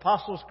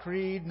Apostles'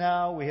 Creed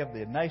now, we have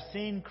the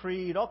Nicene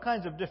Creed, all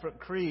kinds of different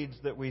creeds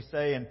that we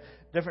say in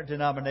different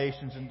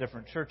denominations and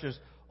different churches,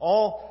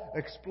 all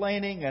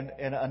explaining and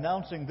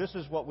announcing this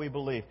is what we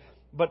believe.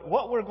 But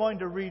what we're going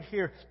to read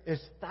here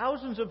is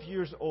thousands of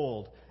years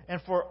old.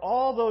 And for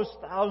all those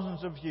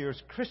thousands of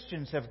years,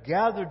 Christians have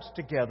gathered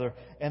together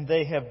and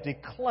they have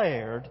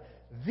declared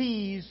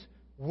these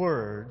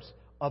words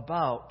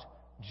about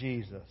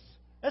Jesus.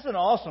 That's an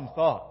awesome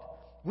thought.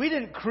 We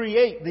didn't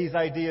create these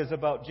ideas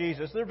about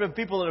Jesus. There have been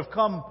people that have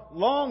come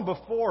long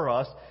before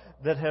us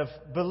that have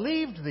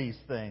believed these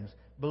things,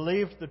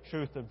 believed the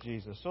truth of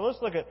Jesus. So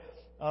let's look at,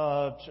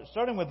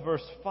 starting with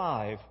verse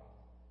 5,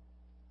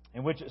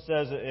 in which it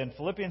says in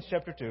Philippians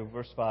chapter 2,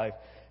 verse 5,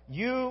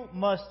 you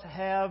must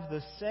have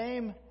the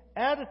same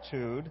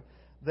attitude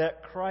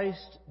that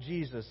Christ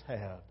Jesus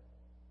had.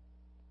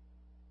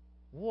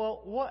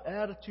 Well, what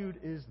attitude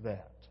is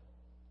that?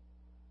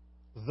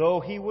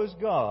 Though he was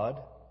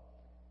God,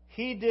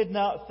 he did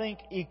not think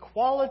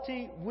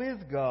equality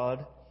with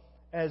God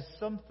as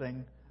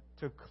something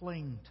to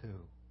cling to.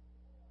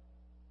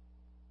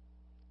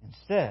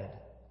 Instead,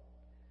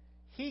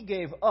 he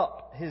gave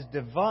up his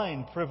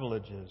divine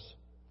privileges,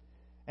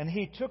 and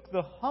he took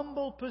the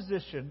humble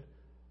position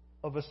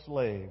of a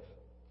slave,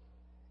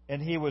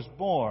 and he was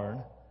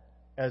born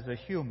as a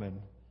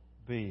human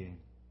being.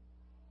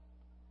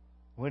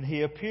 When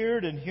he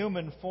appeared in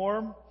human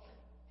form,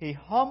 he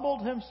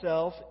humbled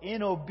himself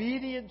in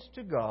obedience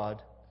to God,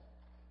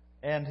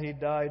 and he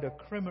died a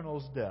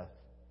criminal's death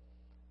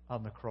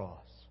on the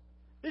cross.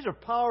 These are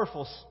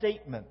powerful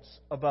statements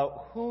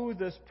about who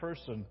this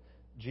person,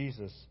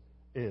 Jesus,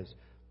 is.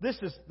 This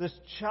is this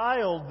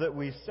child that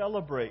we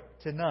celebrate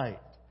tonight.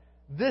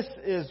 This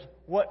is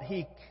what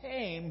he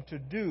came to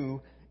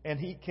do, and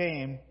he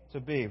came to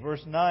be.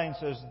 Verse 9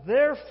 says,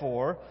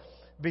 therefore,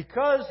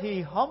 because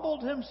he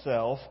humbled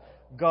himself,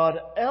 God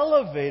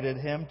elevated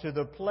him to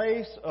the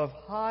place of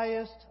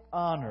highest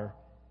honor,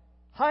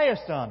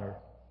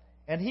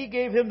 And He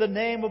gave Him the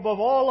name above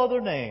all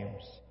other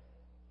names,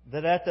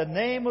 that at the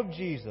name of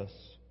Jesus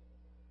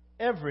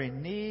every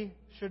knee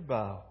should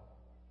bow,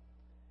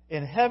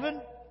 in heaven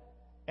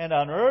and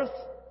on earth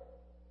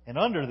and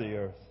under the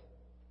earth,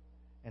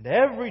 and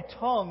every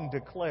tongue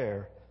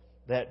declare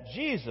that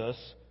Jesus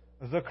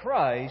the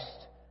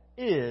Christ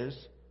is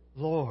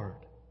Lord,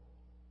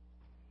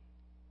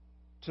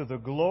 to the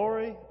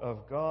glory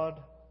of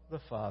God the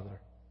Father.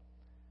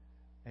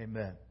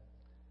 Amen.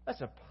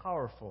 That's a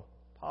powerful,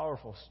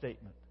 powerful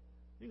statement.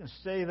 You can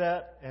say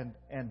that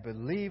and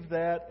believe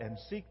that and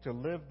seek to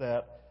live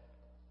that.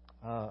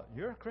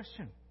 You're a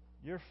Christian.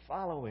 You're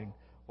following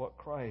what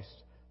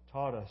Christ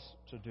taught us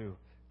to do.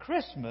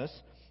 Christmas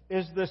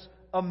is this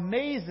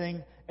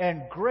amazing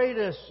and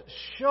greatest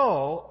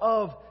show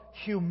of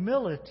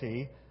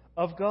humility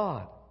of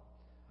God.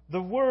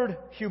 The word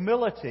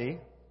humility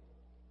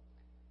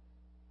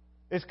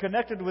is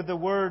connected with the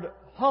word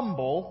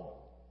humble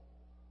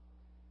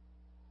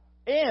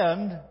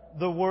and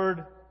the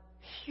word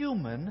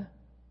human.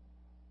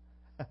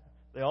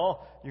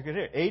 You can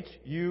hear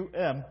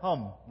H-U-M,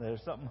 hum.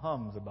 There's something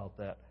hums about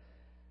that.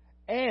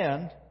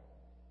 And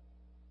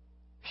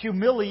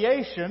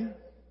humiliation.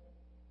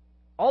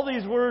 All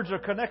these words are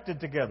connected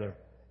together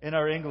in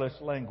our English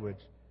language.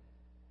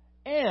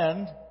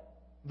 And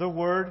the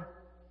word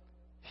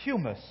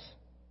humus,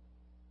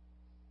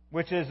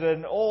 which is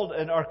an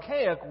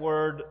archaic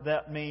word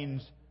that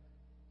means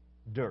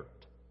dirt.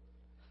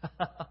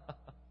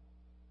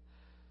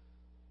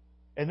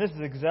 And this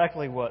is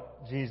exactly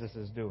what Jesus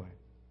is doing.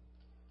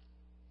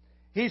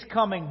 He's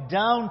coming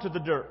down to the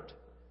dirt.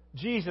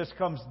 Jesus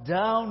comes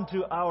down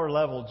to our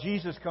level.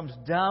 Jesus comes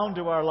down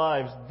to our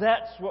lives.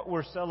 That's what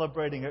we're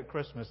celebrating at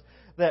Christmas.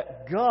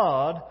 That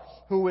God,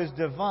 who is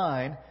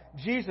divine,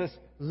 Jesus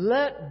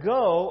let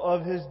go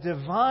of His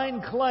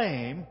divine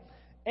claim,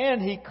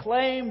 and He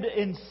claimed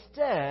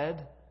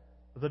instead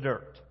the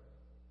dirt.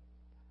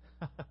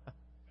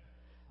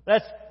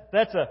 That's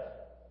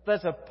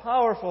a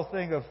powerful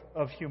thing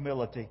of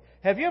humility.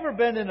 Have you ever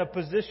been in a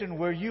position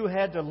where you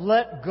had to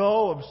let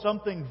go of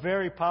something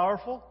very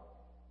powerful?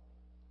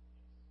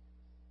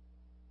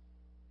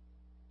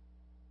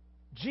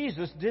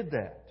 Jesus did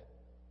that.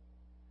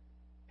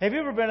 Have you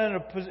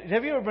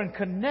ever been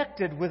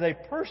connected with a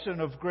person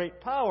of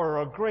great power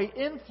or great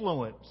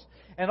influence,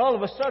 and all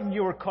of a sudden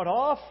you were cut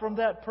off from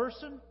that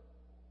person?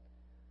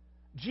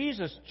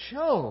 Jesus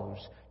chose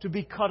to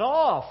be cut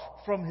off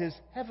from His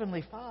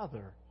Heavenly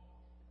Father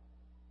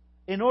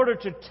in order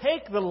to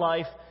take the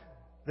life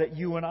that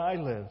you and I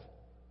live.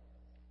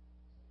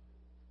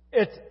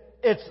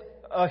 It's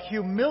a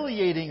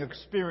humiliating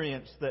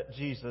experience that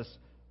Jesus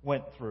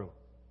went through.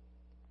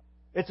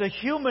 It's a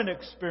human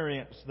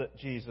experience that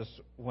Jesus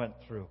went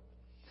through.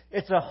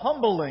 It's a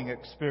humbling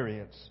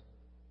experience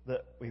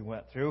that we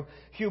went through.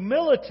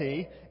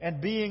 Humility and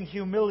being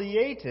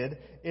humiliated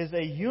is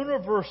a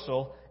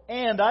universal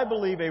and, I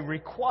believe, a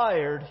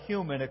required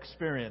human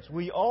experience.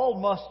 We all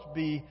must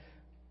be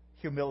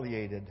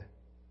humiliated.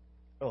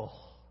 Oh.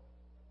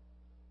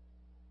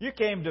 You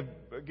came to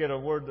get a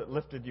word that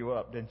lifted you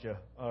up, didn't you?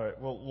 All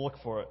right, we'll look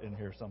for it in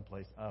here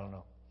someplace. I don't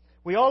know.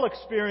 We all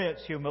experience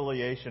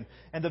humiliation.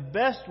 And the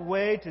best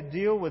way to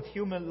deal with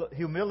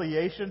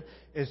humiliation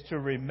is to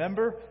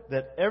remember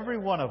that every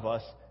one of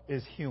us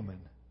is human.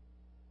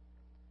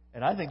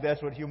 And I think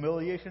that's what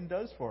humiliation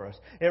does for us.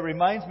 It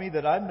reminds me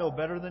that I'm no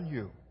better than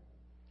you.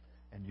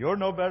 And you're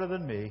no better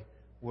than me.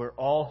 We're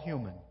all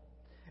human.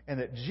 And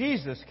that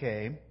Jesus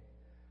came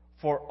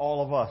for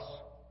all of us.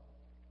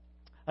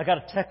 I got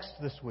a text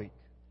this week.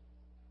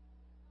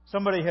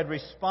 Somebody had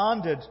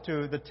responded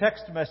to the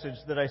text message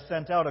that I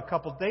sent out a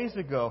couple days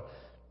ago.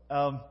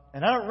 And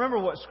I don't remember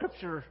what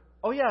scripture...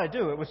 Oh, yeah, I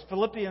do. It was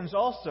Philippians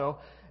also.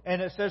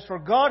 And it says, "For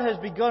God has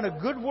begun a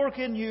good work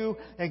in you,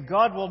 and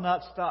God will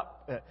not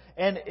stop it."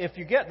 And if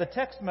you get the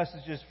text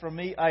messages from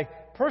me, I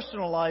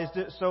personalized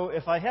it. So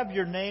if I have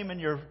your name and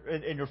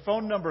your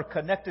phone number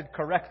connected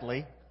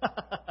correctly,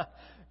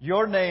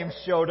 your name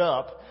showed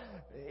up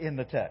in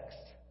the text.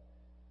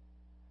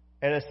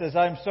 And it says,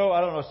 "I'm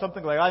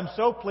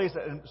so pleased."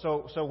 And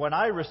so when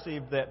I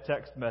received that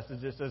text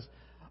message, it says,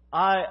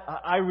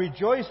 I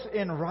rejoice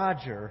in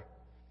Roger,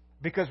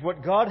 because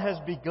what God has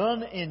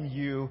begun in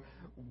you,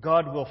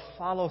 God will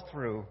follow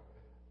through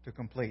to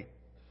complete.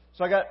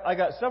 So I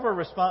got several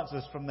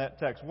responses from that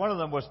text. One of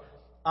them was,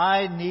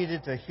 "I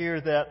needed to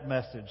hear that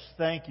message.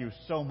 Thank you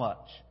so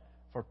much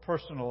for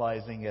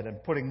personalizing it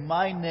and putting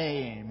my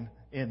name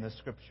in the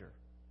Scripture."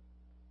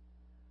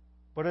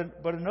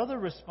 But another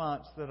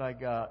response that I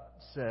got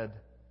said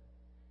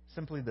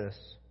simply this: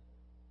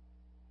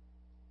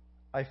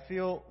 "I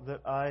feel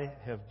that I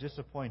have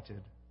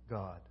disappointed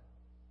God."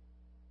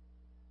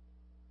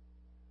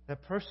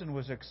 That person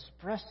was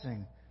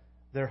expressing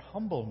their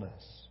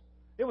humbleness.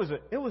 It was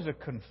a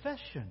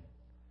confession.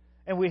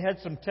 And we had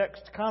some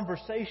text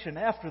conversation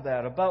after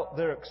that about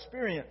their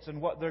experience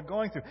and what they're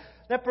going through.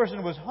 That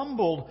person was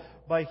humbled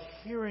by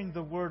hearing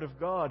the Word of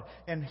God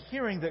and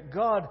hearing that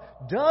God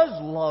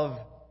does love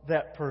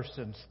that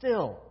person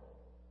still.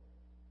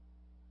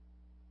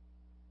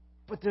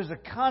 But there's a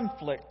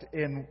conflict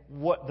in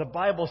what the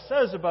Bible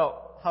says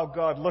about how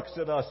God looks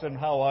at us and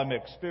how I'm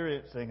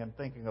experiencing and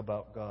thinking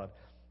about God.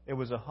 It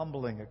was a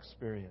humbling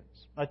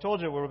experience. I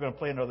told you we were going to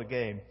play another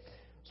game.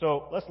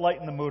 So let's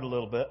lighten the mood a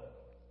little bit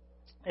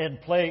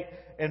and play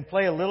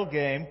a little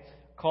game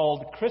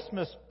called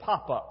Christmas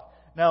Pop-Up.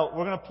 Now,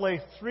 we're going to play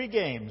 3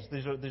 games.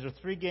 These are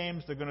 3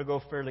 games. They're going to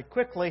go fairly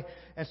quickly.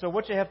 And so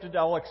what you have to do,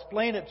 I'll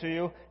explain it to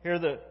you.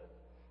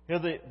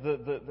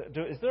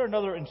 Is there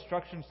another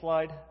instruction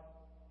slide?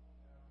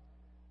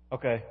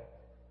 Okay.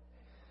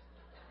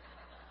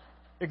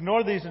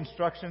 Ignore these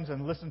instructions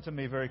and listen to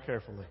me very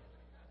carefully.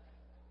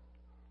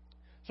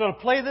 So to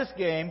play this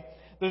game,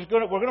 we're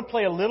going to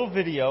play a little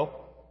video,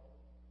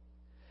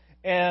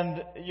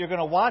 and you're going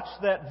to watch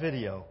that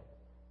video.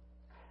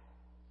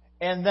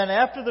 And then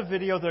after the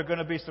video, there are going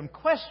to be some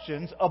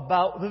questions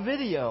about the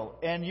video,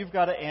 and you've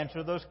got to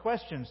answer those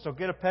questions. So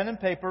get a pen and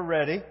paper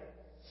ready,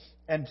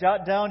 and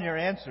jot down your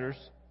answers.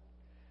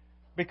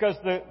 Because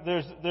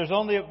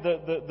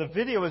the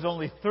video is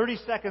only 30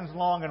 seconds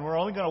long, and we're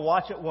only going to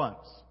watch it once.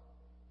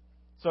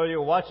 So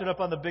you'll watch it up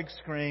on the big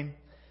screen,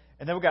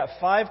 and then we've got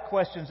 5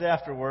 questions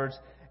afterwards.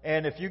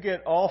 And if you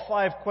get all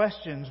 5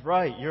 questions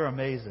right, you're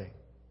amazing.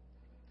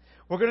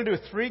 We're going to do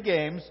 3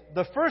 games.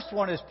 The first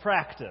one is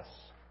practice.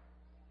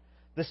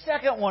 The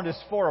second one is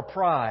for a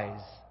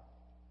prize.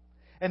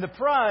 And the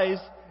prize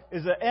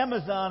is an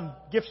Amazon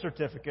gift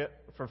certificate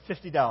for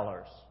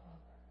 $50.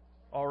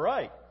 All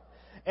right.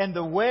 And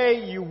the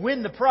way you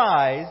win the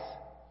prize,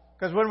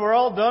 because when we're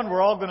all done,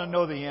 we're all going to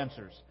know the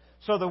answers.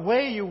 So the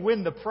way you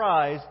win the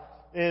prize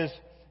is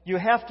you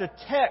have to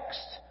text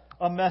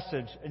a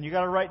message. And you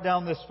got to write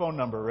down this phone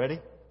number.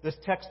 Ready? This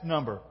text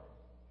number.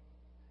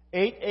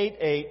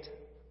 888.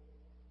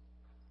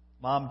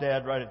 Mom,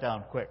 Dad, write it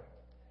down quick.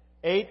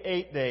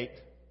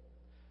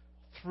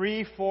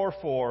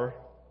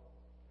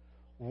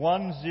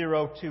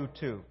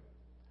 888-344-1022.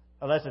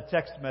 Now that's a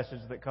text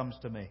message that comes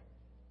to me.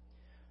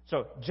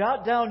 So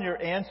jot down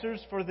your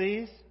answers for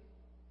these.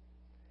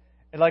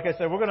 And like I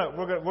said, we're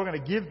going to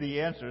give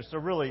the answers. So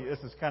really, this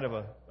is kind of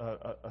a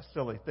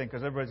silly thing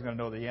because everybody's going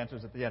to know the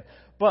answers at the end.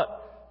 But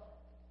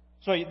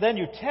so then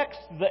you text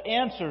the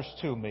answers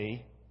to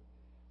me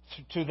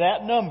to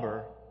that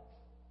number.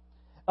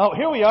 Oh,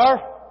 here we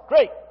are.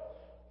 Great.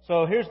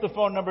 So here's the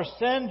phone number.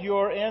 Send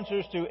your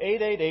answers to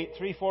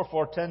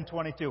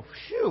 888-344-1022.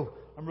 Phew!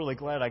 I'm really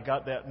glad I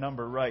got that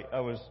number right.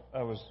 I was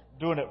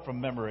doing it from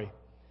memory.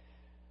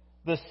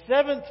 The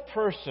 7th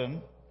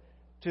person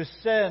to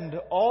send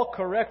all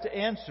correct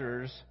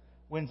answers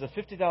wins a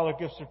 $50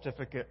 gift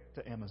certificate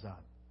to Amazon.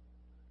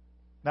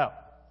 Now,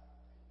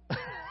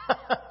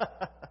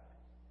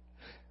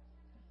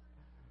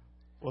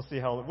 we'll see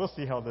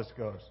how this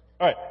goes.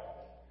 All right.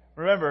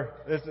 Remember,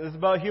 this is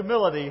about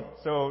humility,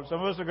 so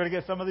some of us are going to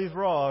get some of these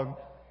wrong.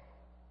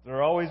 There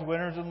are always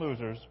winners and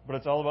losers, but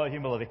it's all about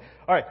humility.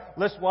 All right,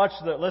 let's watch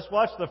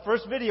the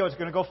first video. It's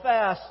going to go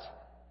fast.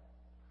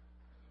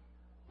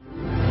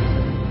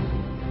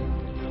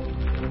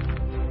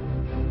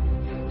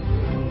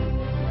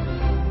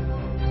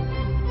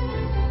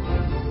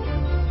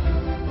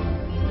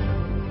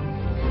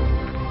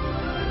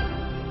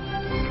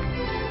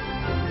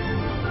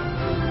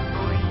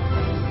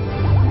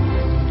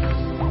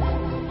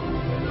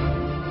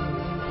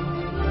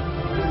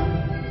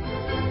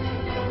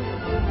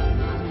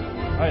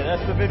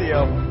 That's the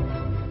video.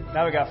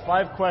 Now we got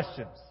 5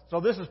 questions. So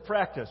this is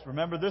practice.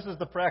 Remember, this is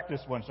the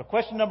practice one. So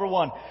question number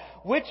 1.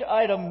 Which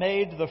item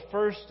made the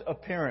first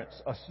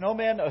appearance? A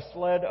snowman, a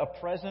sled, a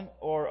present,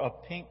 or a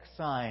pink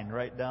sign?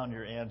 Write down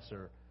your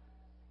answer.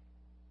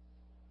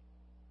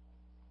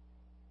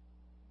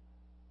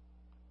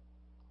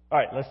 All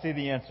right, let's see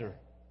the answer.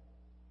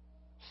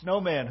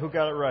 Snowman. Who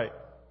got it right?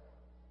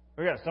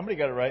 Somebody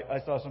got it right.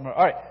 I saw someone.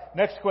 All right,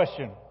 next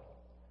question.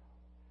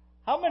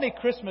 How many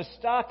Christmas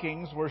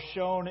stockings were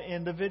shown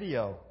in the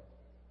video?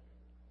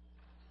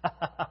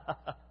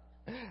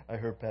 I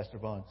heard Pastor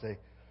Vaughn say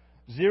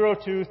 0,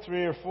 2,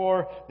 3, or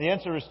 4. The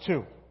answer is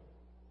 2.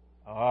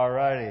 All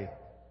righty.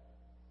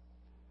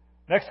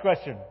 Next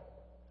question.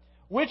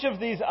 Which of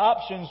these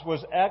options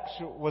was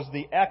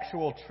the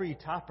actual tree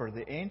topper?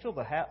 The angel,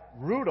 the hat,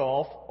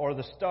 Rudolph, or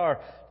the star?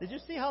 Did you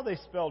see how they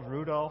spelled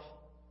Rudolph?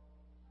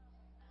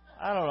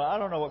 I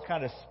don't know what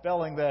kind of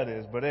spelling that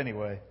is, but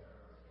anyway.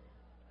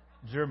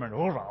 German,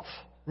 Rudolph.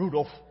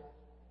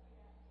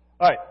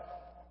 All right.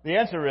 The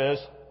answer is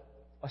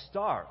a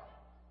star.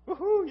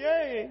 Woohoo!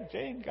 Yay!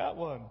 Jane got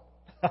one.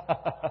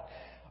 All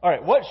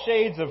right. What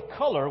shades of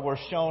color were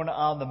shown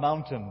on the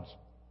mountains?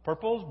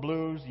 Purples,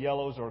 blues,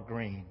 yellows, or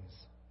greens?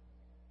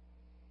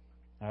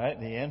 All right.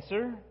 The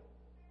answer?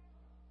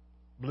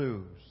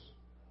 Blues.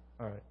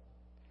 All right.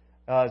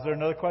 Is there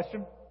another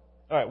question?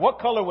 All right. What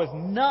color was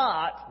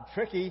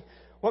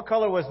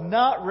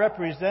not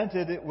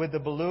represented with the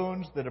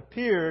balloons that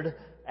appeared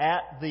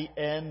at the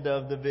end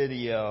of the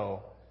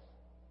video?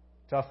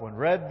 Tough one.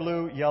 Red,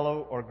 blue,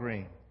 yellow, or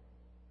green?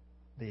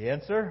 The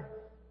answer?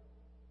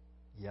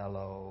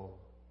 Yellow.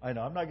 I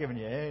know, I'm not giving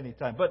you any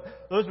time, but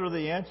those were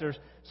the answers.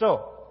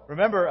 So,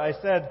 remember I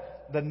said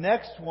the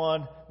next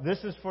one, this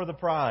is for the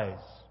prize.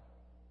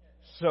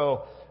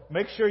 So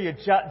make sure you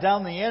jot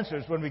down the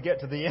answers when we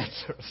get to the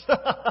answers.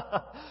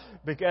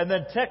 And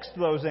then text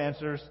those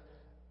answers.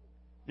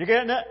 You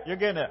getting it? You're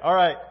getting it. All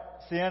right.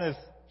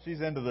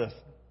 She's into this.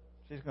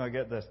 She's going to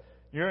get this.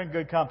 You're in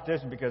good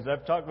competition because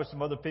I've talked with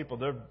some other people.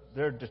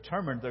 They're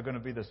determined they're going to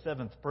be the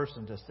seventh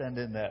person to send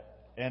in that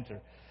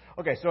answer.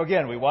 Okay, so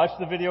again, we watch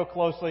the video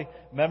closely,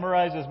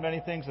 memorize as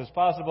many things as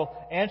possible,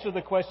 answer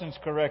the questions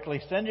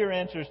correctly, send your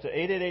answers to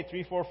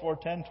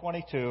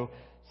 888-344-1022.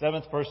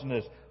 Seventh person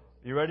is.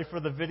 You ready for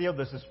the video?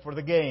 This is for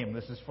the game.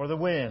 This is for the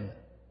win.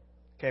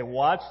 Okay,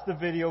 watch the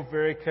video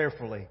very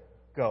carefully.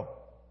 Go.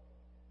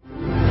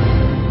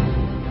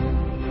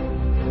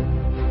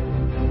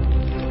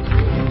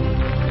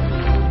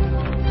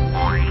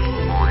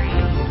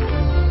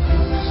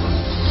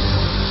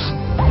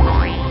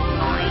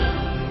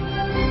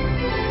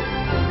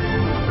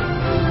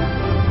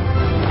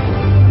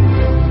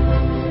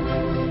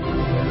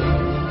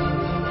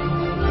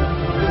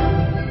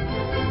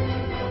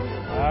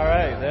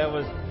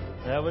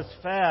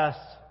 Fast.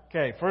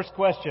 Okay, first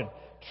question.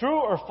 True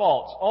or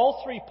false?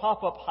 All three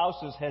pop-up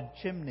houses had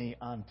chimney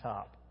on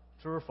top.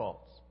 True or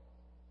false?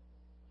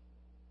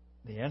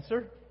 The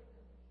answer?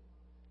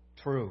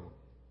 True.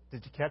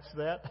 Did you catch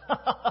that?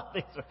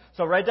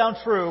 So write down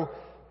true.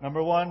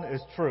 Number one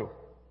is true.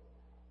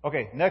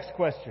 Okay, next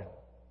question.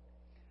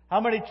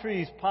 How many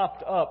trees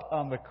popped up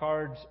on the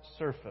card's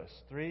surface?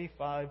 3,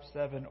 5,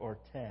 7, or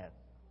 10?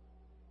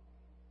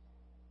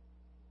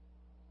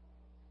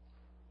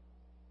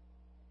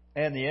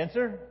 And the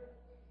answer?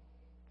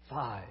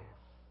 5.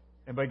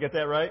 Anybody get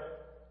that right?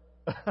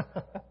 All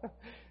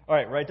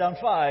right, write down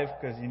 5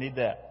 because you need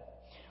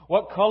that.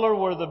 What color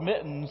were the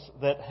mittens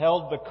that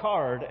held the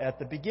card at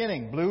the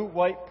beginning? Blue,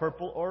 white,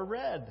 purple, or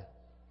red?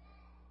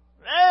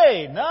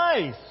 Hey,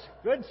 nice.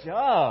 Good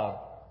job.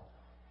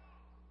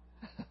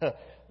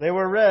 They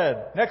were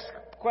red. Next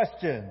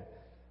question.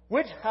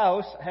 Which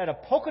house had a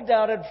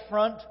polka-dotted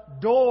front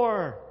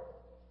door?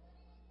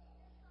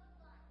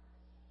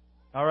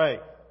 All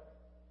right.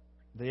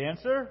 The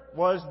answer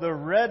was the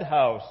red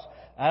house.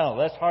 I don't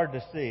know, that's hard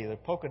to see. The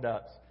polka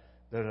dots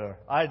that are.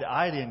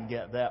 I didn't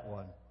get that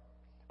one.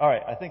 All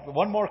right, I think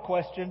one more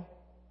question.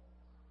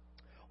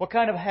 What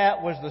kind of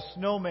hat was the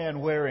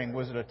snowman wearing?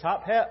 Was it a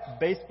top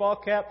hat, baseball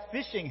cap,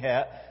 fishing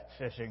hat,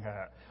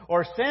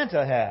 or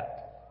Santa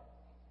hat?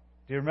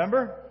 Do you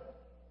remember?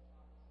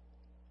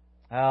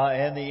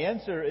 And the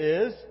answer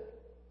is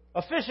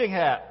a fishing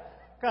hat.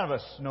 What kind of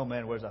a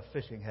snowman wears a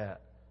fishing hat?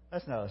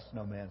 That's not a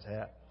snowman's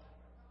hat.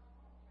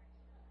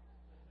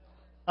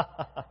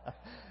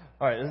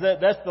 All right,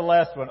 that's the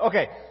last one.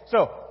 Okay,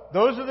 so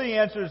those are the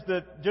answers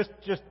that just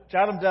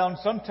jot them down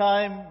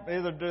sometime,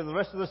 either during the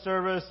rest of the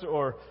service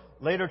or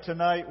later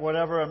tonight,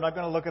 whatever. I'm not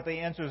going to look at the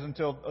answers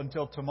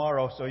until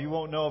tomorrow, so you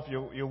won't know if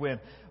you win.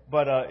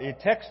 But you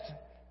text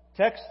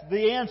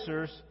the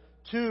answers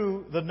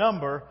to the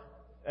number,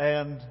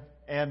 and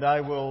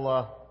I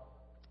will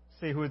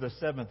see who the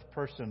seventh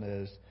person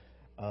is,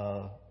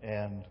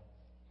 and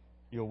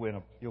you'll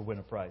win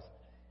a prize.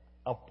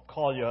 I'll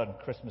call you on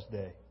Christmas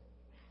Day.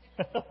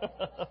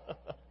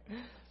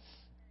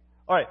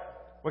 All right,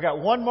 we got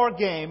one more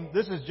game.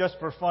 This is just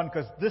for fun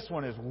because this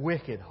one is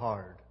wicked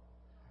hard.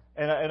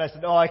 And I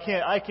said, no, I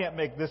can't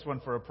make this one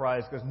for a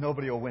prize because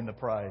nobody will win the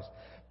prize.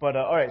 But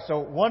all right, so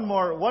one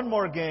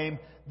more game.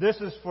 This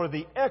is for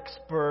the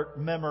expert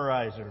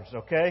memorizers.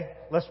 Okay,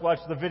 let's watch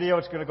the video.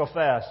 It's going to go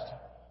fast.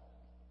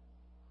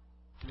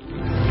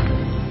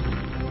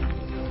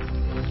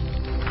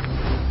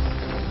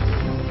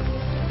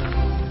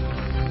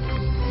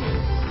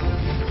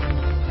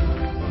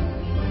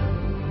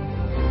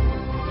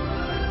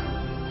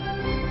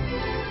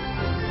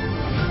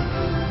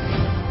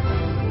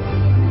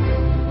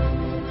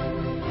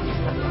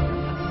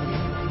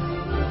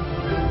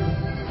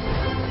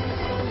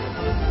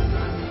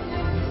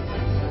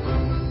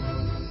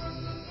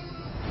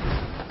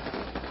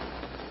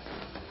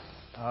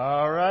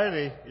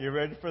 You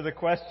ready for the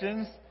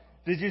questions?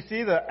 Did you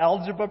see the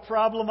algebra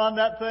problem on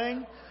that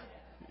thing?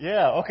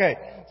 Yeah, okay.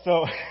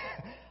 So,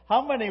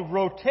 how many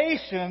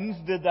rotations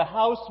did the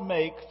house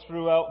make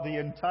throughout the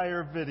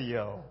entire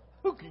video?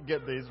 Who can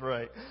get these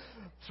right?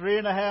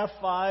 3.5,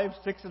 5,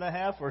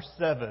 6.5, or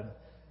 7?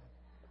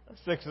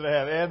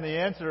 6.5. And the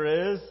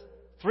answer is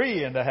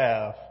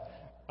 3.5.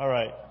 All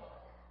right.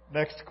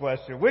 Next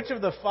question. Which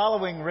of the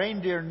following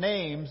reindeer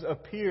names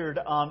appeared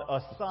on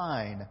a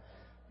sign?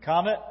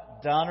 Comet,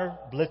 Donner,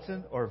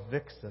 Blitzen, or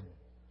Vixen?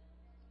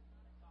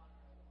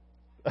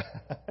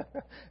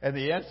 And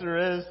the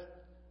answer is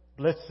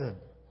Blitzen.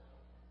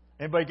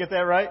 Anybody get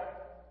that right?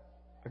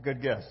 A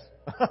good guess.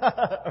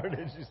 Or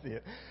did you see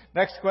it?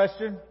 Next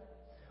question.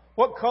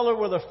 What color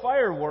were the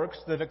fireworks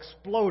that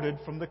exploded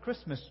from the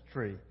Christmas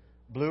tree?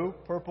 Blue,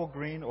 purple,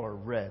 green, or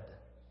red?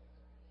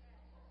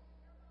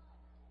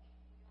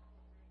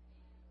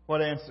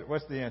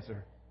 What's the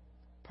answer?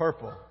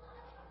 Purple.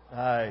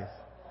 Nice.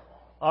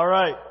 All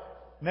right.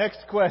 Next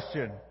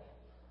question.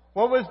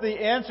 What was the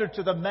answer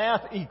to the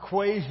math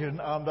equation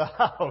on the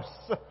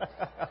house?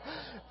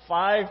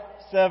 5,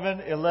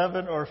 7,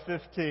 11, or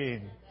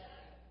 15?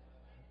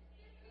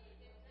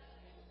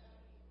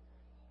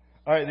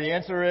 All right, the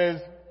answer is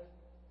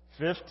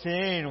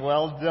 15.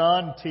 Well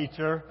done,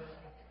 teacher,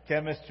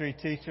 chemistry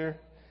teacher.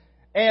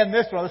 And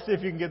this one, let's see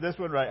if you can get this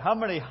one right. How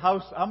many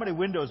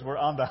windows were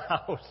on the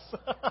house?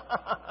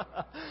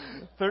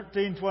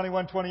 13,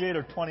 21, 28,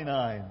 or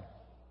 29?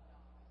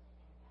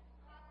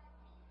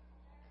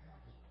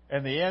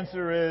 And the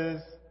answer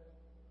is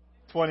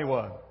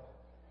 21.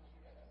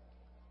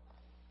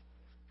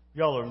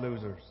 Y'all are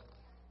losers.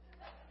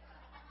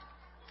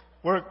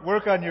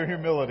 Work on your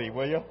humility,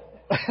 will you?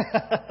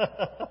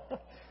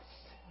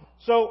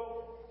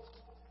 So,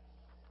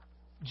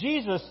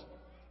 Jesus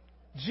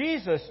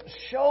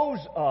shows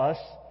us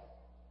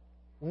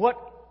what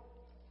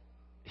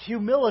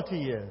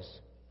humility is.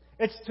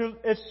 It's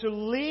to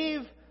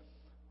leave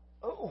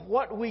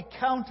what we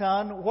count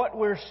on, what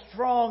we're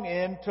strong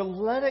in, to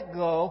let it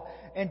go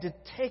and to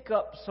take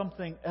up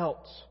something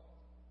else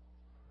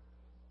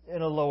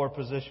in a lower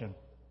position.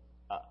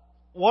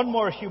 One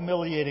more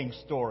humiliating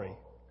story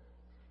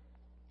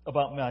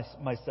about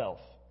myself.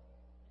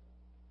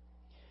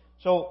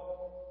 So,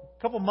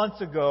 a couple months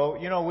ago,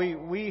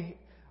 we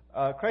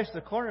Christ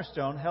the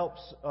Cornerstone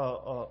helps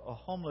a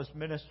homeless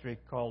ministry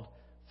called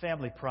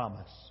Family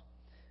Promise.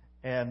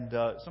 And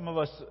some of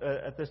us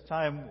at this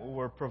time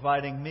were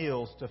providing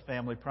meals to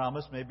Family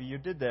Promise. Maybe you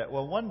did that.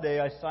 Well, one day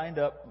I signed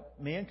up,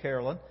 me and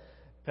Carolyn,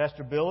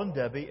 Pastor Bill and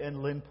Debbie,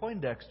 and Lynn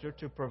Poindexter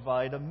to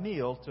provide a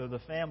meal to the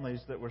families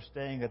that were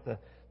staying at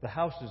the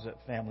houses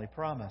at Family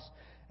Promise.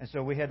 And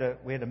so we had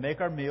to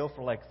make our meal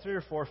for like 3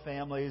 or 4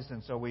 families.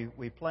 And so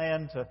we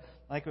planned to,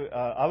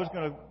 I was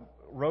going to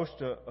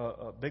roast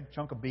a big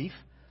chunk of beef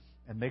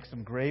and make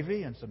some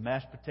gravy and some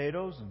mashed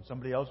potatoes, and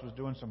somebody else was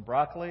doing some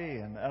broccoli,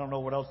 and I don't know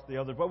what else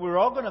but we were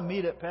all going to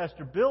meet at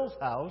Pastor Bill's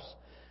house,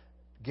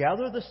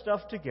 gather the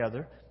stuff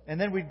together,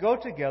 and then we'd go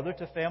together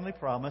to Family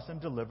Promise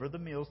and deliver the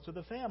meals to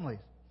the families.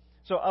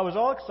 So I was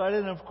all excited,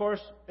 and of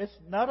course, it's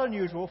not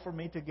unusual for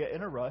me to get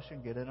in a rush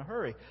and get in a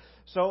hurry.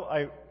 So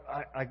I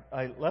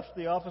left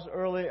the office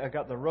early. I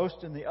got the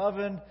roast in the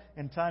oven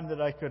in time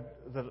that I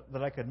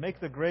could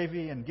make the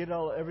gravy and get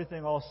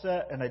everything all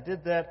set, and I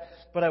did that.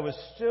 But I was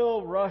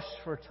still rushed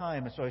for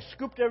time, and so I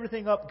scooped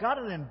everything up, got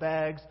it in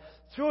bags,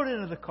 threw it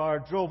into the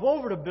car, drove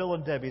over to Bill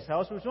and Debbie's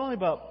house. It was only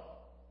about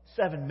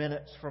 7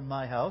 minutes from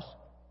my house.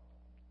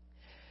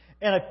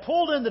 And I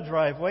pulled in the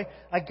driveway.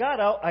 I got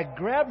out. I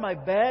grabbed my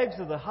bags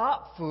of the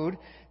hot food,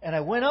 and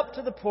I went up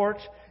to the porch.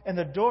 And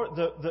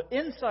the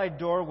inside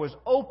door was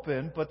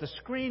open, but the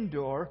screen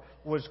door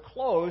was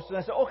closed. And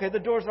I said, "Okay, the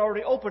door's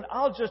already open.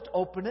 I'll just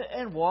open it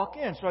and walk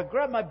in." So I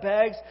grab my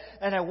bags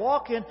and I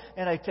walk in,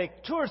 and I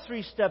take 2 or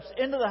 3 steps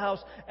into the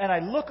house, and I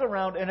look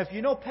around. And if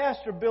you know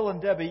Pastor Bill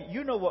and Debbie,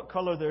 you know what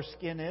color their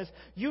skin is.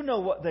 You know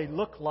what they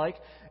look like.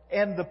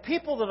 And the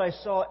people that I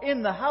saw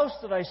in the house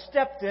that I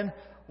stepped in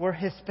were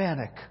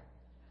Hispanic.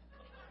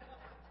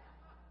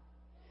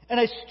 And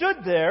I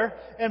stood there,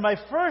 and my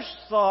first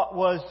thought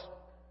was,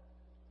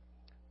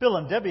 Bill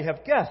and Debbie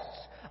have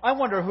guests. I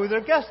wonder who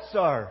their guests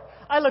are.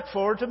 I look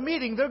forward to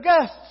meeting their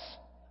guests.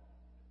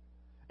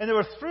 And there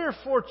were 3 or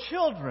 4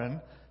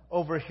 children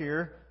over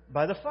here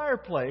by the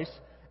fireplace,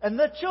 and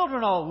the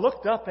children all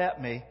looked up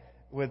at me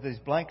with these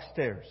blank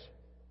stares.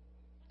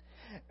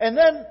 And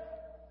then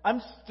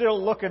I'm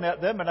still looking at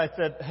them, and I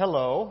said,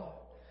 "Hello."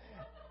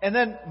 And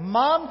then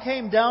Mom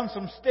came down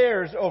some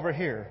stairs over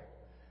here.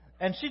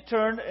 And she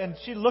turned and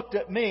she looked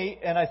at me,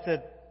 and I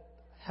said,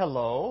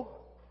 "Hello."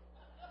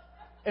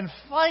 And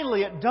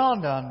finally it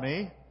dawned on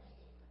me,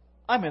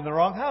 I'm in the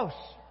wrong house.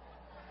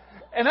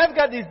 And I've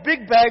got these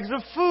big bags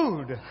of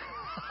food.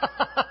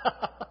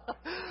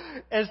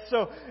 And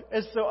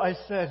so I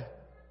said,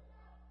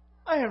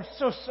 "I am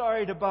so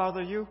sorry to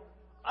bother you.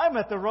 I'm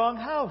at the wrong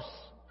house."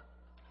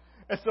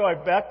 And so I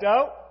backed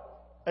out.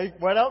 I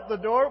went out the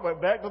door, went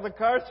back to the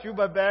car, threw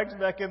my bags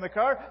back in the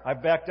car. I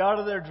backed out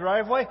of their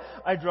driveway.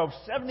 I drove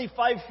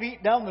 75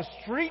 feet down the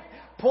street,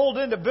 pulled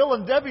into Bill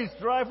and Debbie's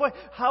driveway,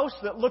 house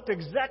that looked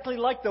exactly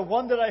like the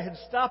one that I had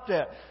stopped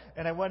at.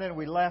 And I went in and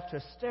we laughed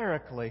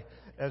hysterically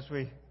as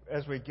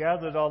we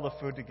gathered all the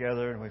food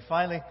together. And we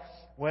finally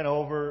went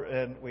over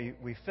and we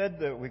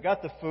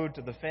got the food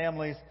to the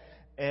families.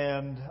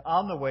 And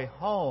on the way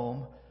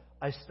home,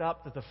 I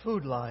stopped at the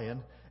Food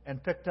Lion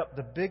and picked up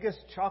the biggest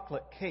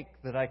chocolate cake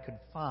that I could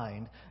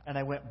find. And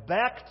I went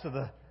back to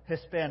the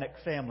Hispanic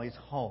family's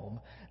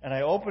home. And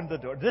I opened the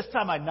door. This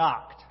time I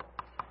knocked.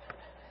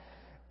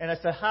 And I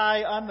said,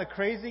 "Hi, I'm the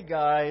crazy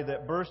guy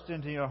that burst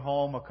into your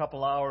home a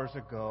couple hours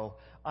ago.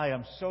 I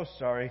am so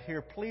sorry.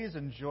 Here, please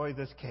enjoy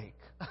this cake."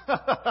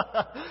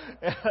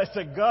 And I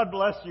said, "God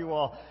bless you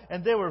all."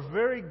 And they were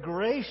very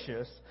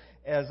gracious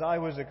as I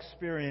was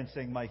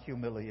experiencing my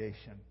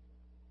humiliation.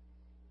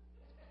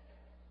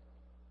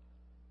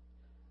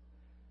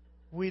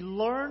 We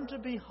learn to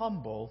be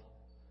humble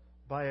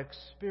by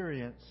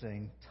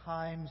experiencing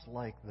times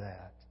like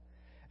that.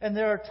 And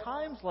there are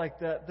times like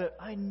that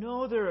I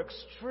know they're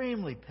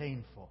extremely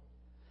painful.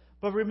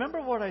 But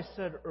remember what I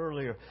said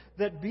earlier,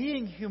 that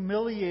being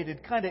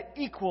humiliated kind of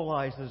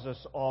equalizes us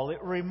all.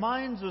 It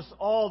reminds us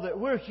all that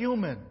we're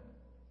human.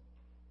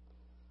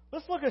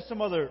 Let's look at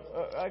some other,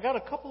 I got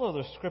a couple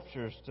other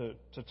scriptures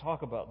to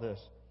talk about this.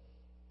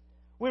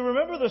 We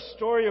remember the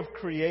story of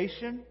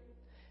creation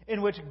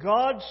in which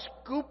God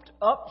scooped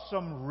up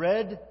some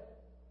red,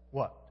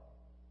 what?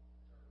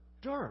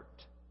 Dirt.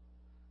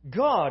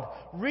 God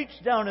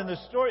reached down in the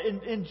story,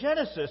 in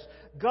Genesis,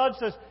 God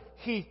says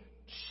He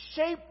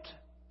shaped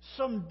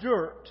some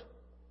dirt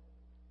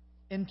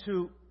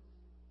into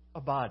a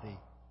body.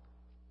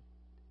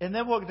 And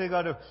then what did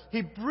God do?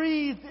 He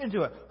breathed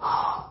into it.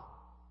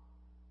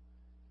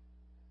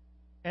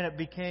 And it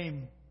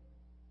became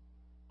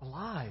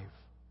alive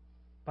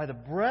by the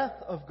breath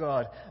of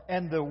God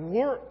and the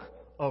work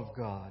of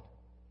God.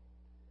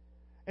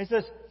 It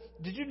says,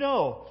 did you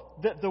know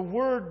that the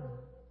word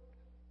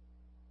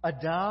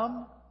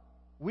Adam,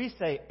 we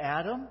say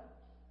Adam,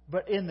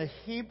 but in the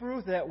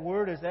Hebrew that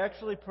word is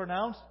actually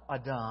pronounced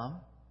Adam.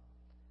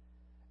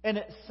 And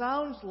it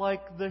sounds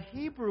like the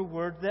Hebrew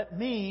word that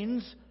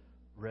means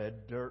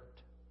red dirt.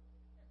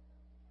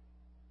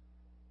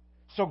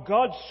 So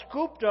God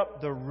scooped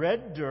up the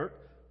red dirt,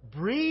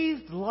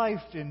 breathed life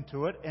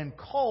into it, and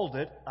called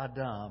it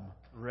Adam,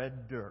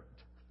 red dirt.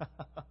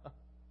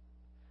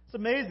 It's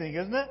amazing,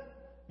 isn't it?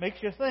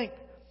 Makes you think.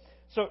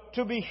 So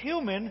to be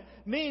human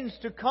means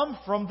to come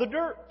from the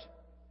dirt.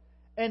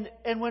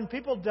 And when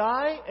people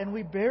die and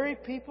we bury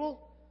people,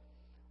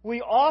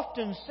 we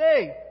often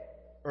say,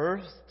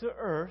 earth to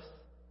earth,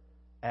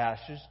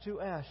 ashes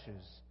to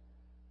ashes,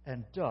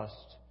 and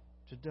dust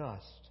to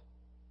dust.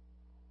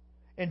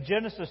 In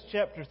Genesis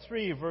chapter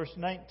 3, verse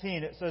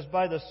 19, it says,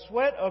 by the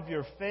sweat of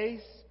your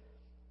face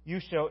you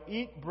shall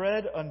eat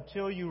bread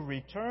until you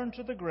return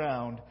to the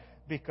ground,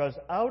 because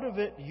out of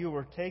it you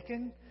were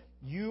taken.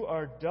 You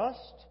are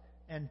dust,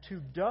 and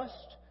to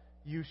dust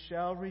you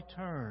shall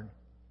return.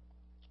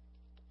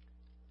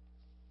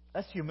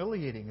 That's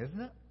humiliating,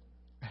 isn't it?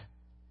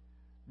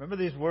 Remember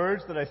these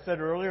words that I said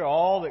earlier,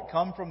 all that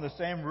come from the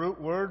same root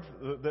word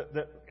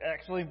that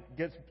actually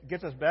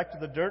gets us back to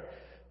the dirt?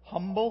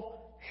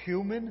 Humble,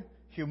 human,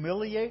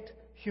 humiliate,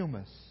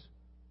 humus.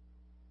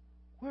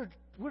 We're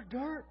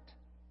dirt.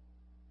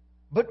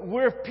 But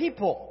we're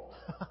people.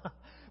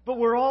 But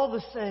we're all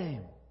the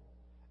same.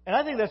 And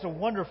I think that's a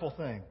wonderful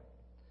thing.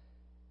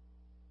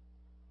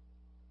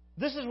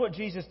 This is what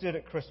Jesus did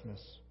at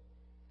Christmas.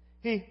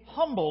 He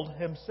humbled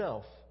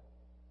Himself.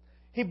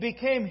 He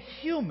became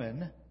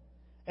human,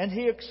 and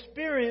He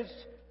experienced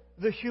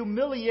the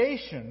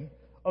humiliation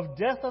of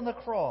death on the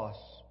cross.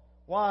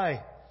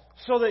 Why?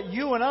 So that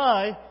you and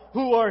I,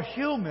 who are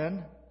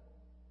human,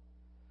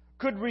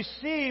 could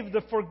receive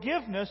the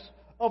forgiveness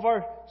of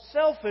our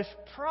selfish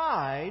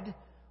pride,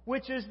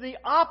 which is the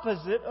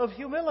opposite of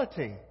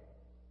humility.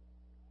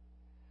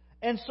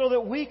 And so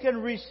that we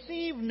can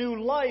receive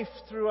new life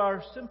through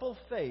our simple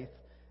faith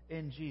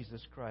in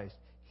Jesus Christ.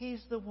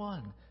 He's the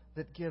one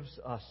that gives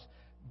us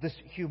this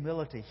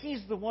humility.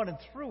 He's the one, and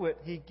through it,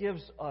 He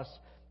gives us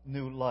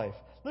new life.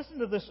 Listen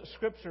to this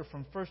scripture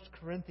from 1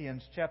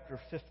 Corinthians chapter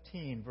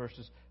 15,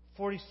 verses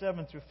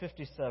 47 through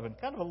 57.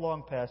 Kind of a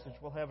long passage.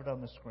 We'll have it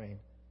on the screen.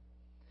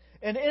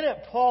 And in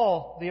it,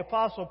 Paul, the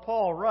Apostle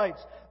Paul, writes,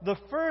 the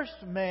first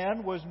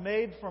man was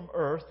made from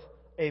earth,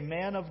 a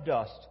man of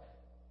dust.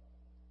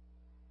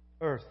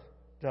 Earth,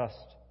 dust,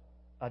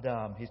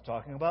 Adam. He's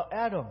talking about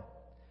Adam.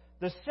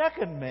 The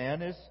second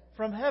man is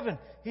from heaven.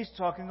 He's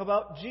talking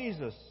about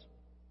Jesus.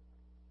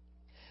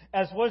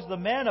 As was the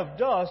man of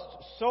dust,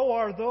 so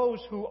are those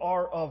who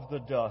are of the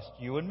dust,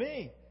 you and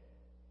me.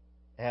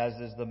 As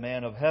is the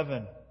man of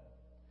heaven.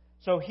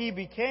 So he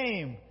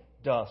became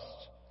dust.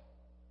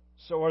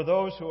 So are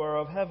those who are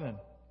of heaven.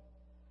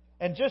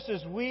 And just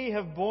as we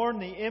have borne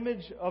the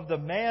image of the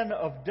man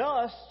of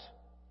dust,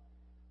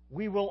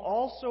 we will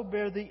also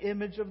bear the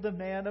image of the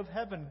man of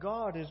heaven.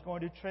 God is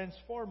going to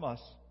transform us.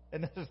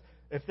 And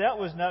if that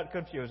was not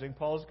confusing,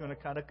 Paul's going to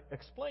kind of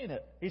explain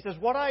it. He says,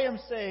 what I am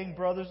saying,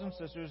 brothers and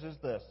sisters, is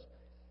this.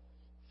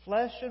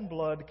 Flesh and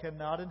blood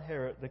cannot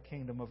inherit the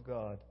kingdom of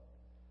God,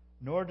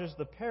 nor does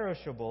the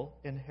perishable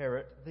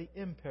inherit the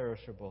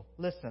imperishable.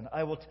 Listen,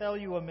 I will tell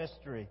you a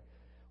mystery.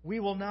 We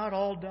will not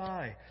all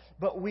die,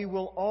 but we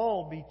will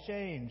all be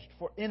changed.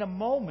 For in a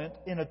moment,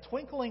 in a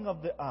twinkling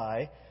of the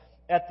eye,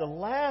 at the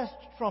last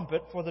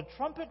trumpet, for the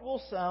trumpet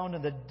will sound,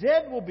 and the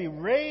dead will be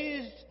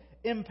raised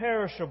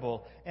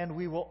imperishable, and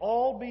we will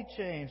all be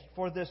changed.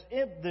 For this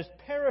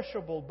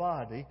perishable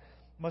body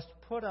must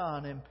put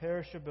on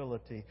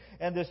imperishability,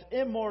 and this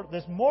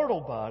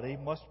mortal body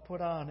must put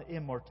on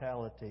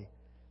immortality.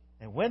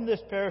 And when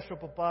this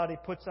perishable body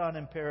puts on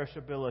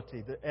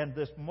imperishability, and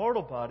this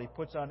mortal body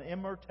puts on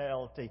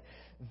immortality,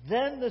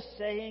 then the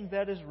saying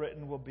that is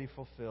written will be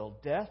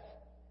fulfilled. Death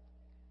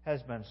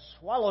has been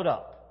swallowed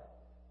up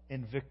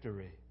in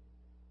victory.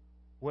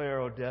 Where,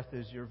 O death,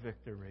 is your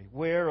victory?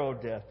 Where, O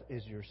death,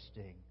 is your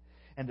sting?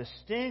 And the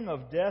sting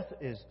of death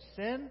is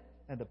sin,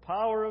 and the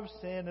power of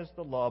sin is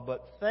the law.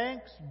 But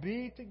thanks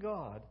be to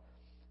God,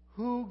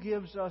 who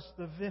gives us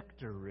the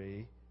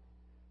victory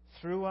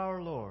through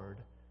our Lord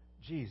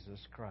Jesus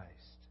Christ.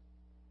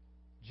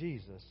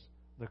 Jesus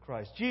the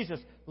Christ. Jesus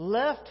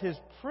left His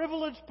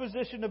privileged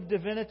position of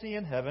divinity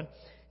in heaven.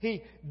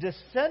 He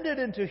descended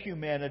into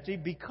humanity,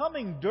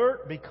 becoming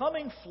dirt,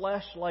 becoming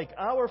flesh like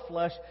our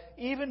flesh,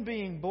 even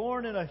being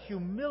born in a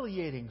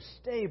humiliating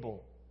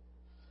stable.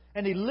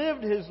 And He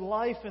lived His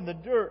life in the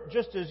dirt,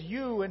 just as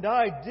you and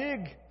I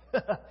dig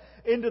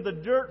into the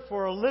dirt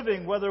for a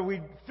living, whether we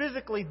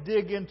physically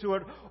dig into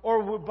it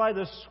or by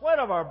the sweat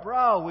of our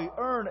brow we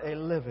earn a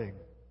living.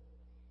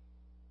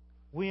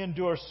 We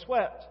endure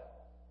sweat.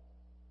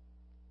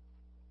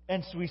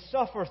 And so we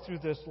suffer through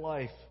this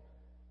life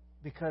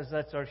because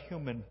that's our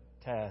human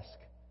task.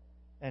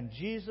 And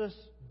Jesus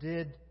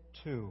did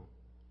too.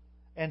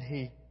 And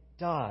He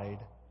died,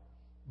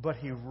 but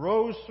He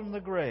rose from the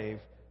grave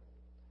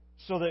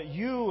so that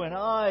you and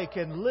I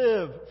can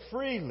live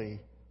freely,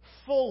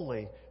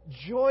 fully,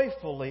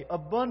 joyfully,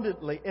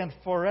 abundantly, and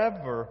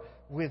forever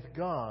with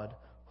God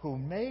who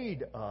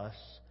made us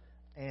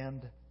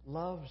and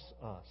loves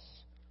us.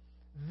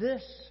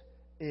 This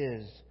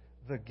is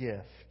the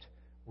gift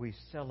we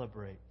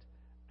celebrate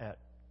at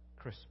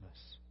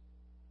Christmas.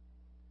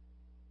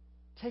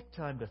 Take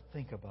time to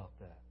think about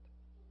that.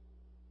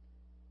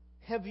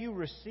 Have you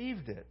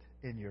received it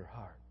in your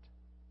heart?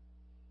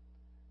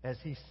 As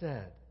He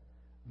said,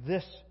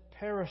 this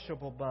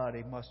perishable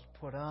body must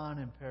put on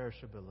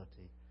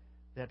imperishability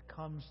that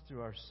comes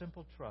through our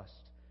simple trust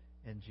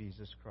in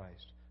Jesus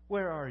Christ.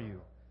 Where are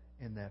you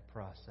in that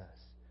process?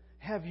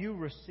 Have you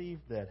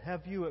received that?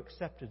 Have you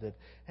accepted it?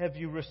 Have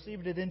you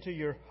received it into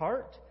your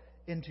heart,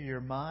 into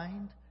your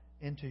mind,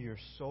 into your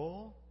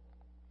soul?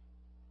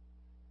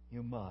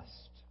 You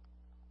must.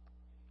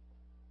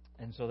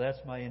 And so that's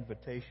my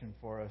invitation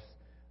for us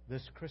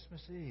this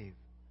Christmas Eve.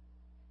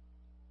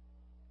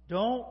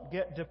 Don't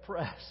get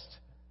depressed,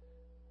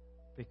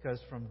 because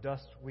from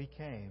dust we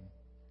came,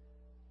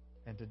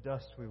 and to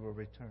dust we will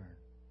return.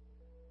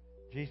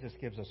 Jesus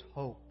gives us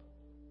hope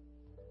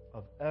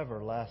of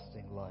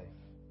everlasting life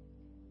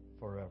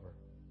forever.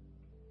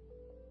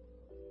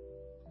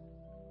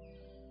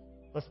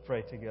 Let's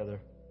pray together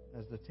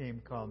as the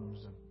team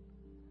comes, and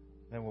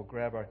then we'll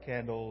grab our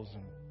candles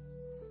and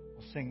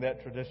we'll sing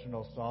that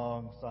traditional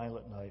song,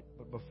 Silent Night.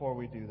 But before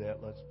we do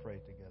that, let's pray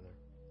together.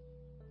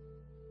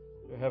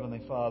 Dear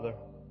Heavenly Father,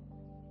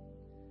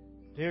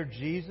 dear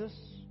Jesus,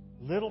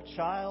 little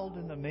child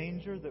in the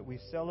manger that we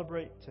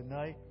celebrate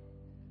tonight,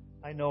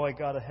 I know I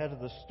got ahead of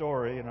the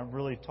story and I'm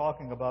really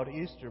talking about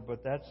Easter,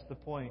 but that's the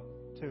point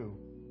too.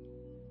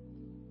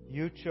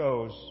 You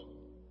chose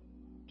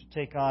to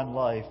take on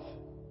life.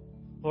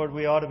 Lord,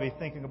 we ought to be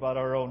thinking about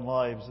our own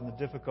lives and the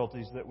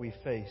difficulties that we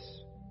face,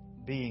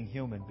 being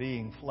human,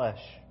 being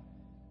flesh,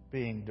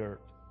 being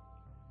dirt.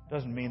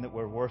 Doesn't mean that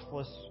we're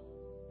worthless.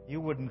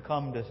 You wouldn't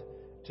come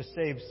to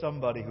save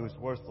somebody who's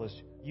worthless.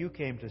 You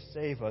came to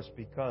save us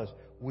because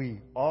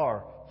we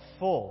are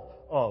full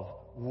of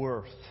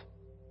worth.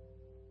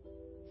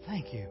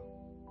 Thank you.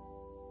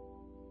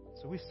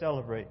 So we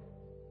celebrate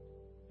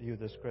you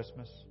this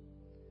Christmas.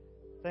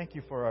 Thank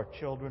you for our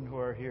children who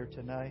are here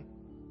tonight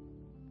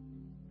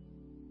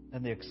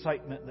and the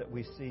excitement that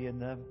we see in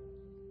them,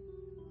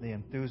 the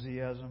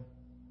enthusiasm.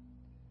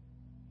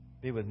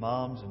 Be with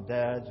moms and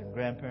dads and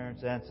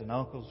grandparents, aunts and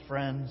uncles,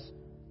 friends,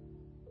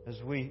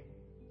 as we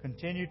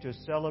continue to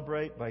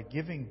celebrate by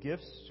giving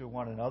gifts to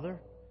one another,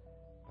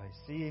 by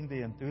seeing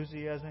the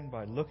enthusiasm,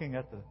 by looking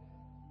at the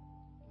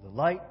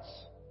lights.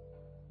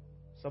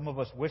 Some of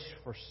us wish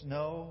for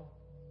snow.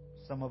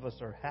 Some of us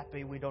are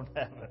happy we don't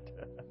have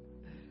it.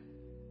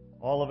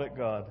 All of it,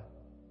 God,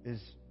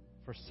 is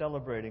for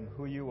celebrating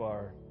who you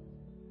are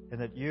and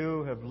that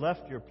you have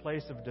left your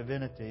place of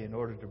divinity in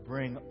order to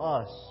bring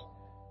us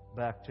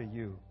back to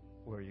you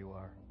where you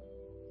are.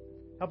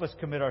 Help us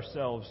commit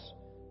ourselves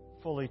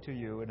fully to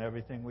you in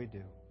everything we do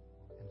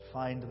and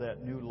find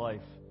that new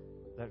life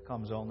that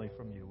comes only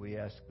from you. We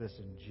ask this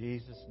in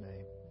Jesus'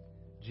 name.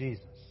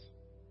 Jesus,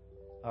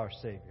 our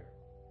Savior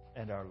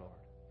and our Lord.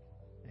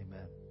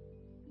 Amen.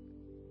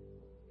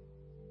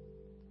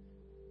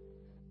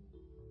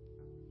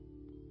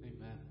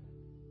 Amen.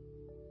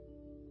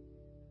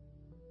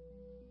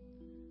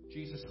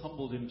 Jesus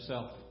humbled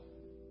Himself,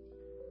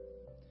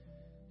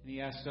 and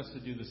He asks us to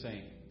do the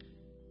same.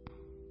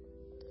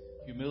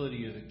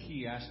 Humility is a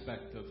key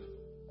aspect of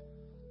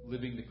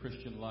living the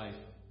Christian life.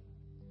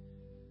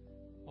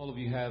 All of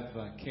you have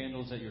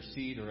candles at your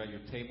seat or at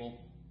your table.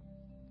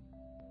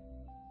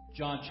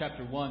 John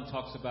chapter 1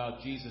 talks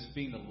about Jesus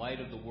being the light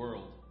of the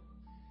world.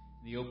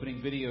 In the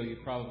opening video, you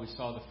probably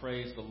saw the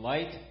phrase, the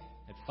light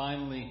had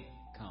finally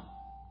come.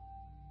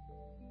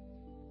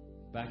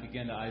 Back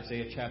again to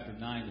Isaiah chapter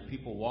 9, the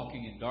people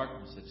walking in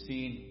darkness have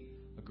seen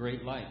a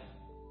great light.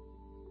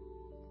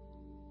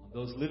 On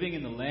those living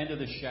in the land of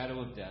the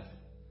shadow of death,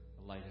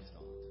 the light has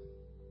dawned.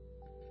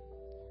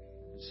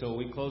 And so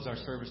we close our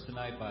service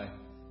tonight by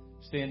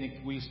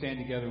we stand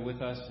together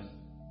with us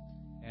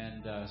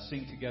and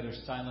sing together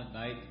Silent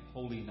Night,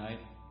 Holy Night.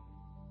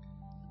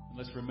 And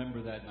let's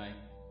remember that night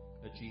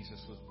that Jesus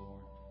was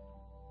born.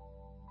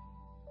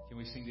 Can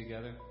we sing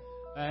together?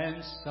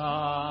 and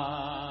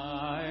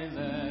silent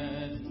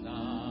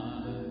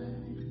night,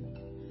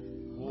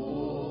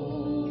 holy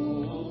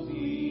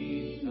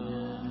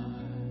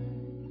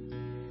night,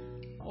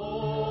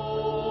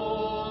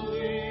 all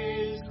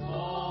is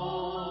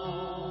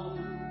calm,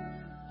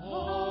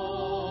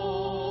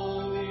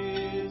 all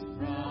is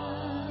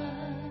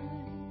bright,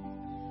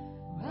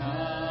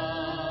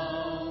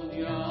 round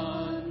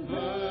yon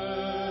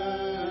virgin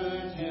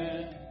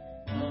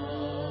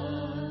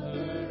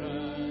mother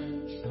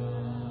and child.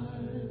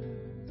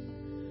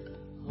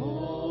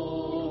 Holy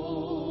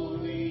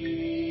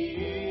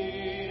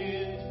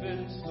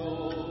infant, so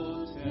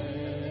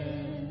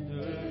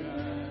tender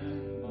and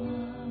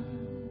mild,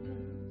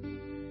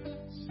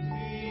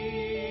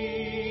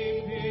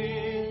 sleep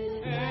in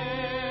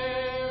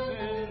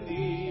heavenly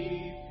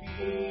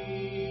peace.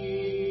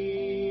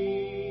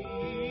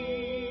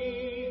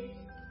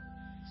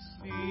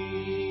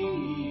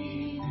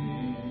 Sleep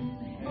in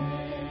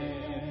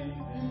heavenly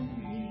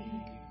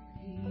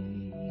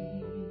peace.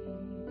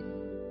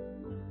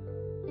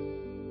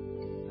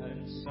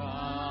 And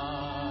silent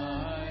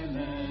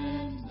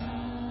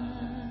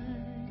night,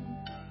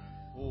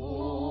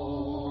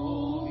 holy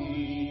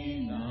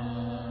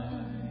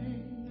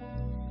night,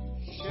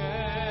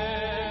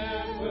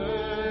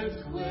 shepherds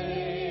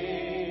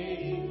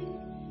quake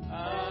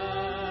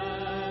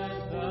at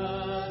the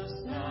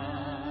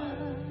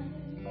sound,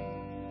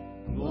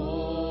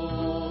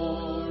 glory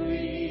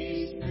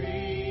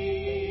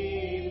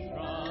stream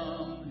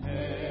from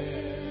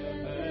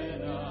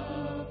heaven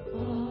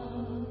above.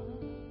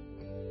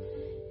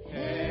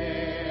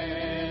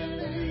 Heavenly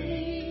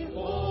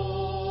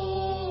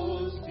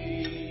hosts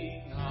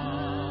sing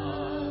hallelujah.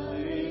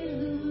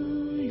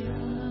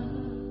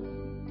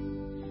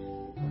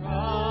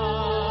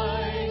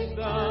 Christ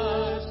the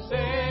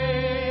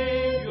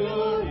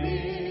Savior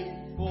is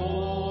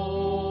born.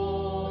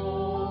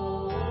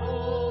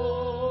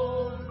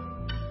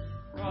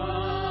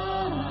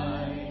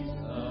 Christ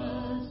the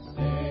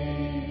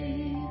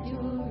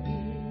Savior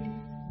is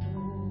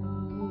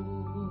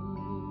born.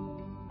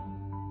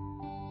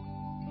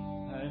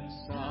 And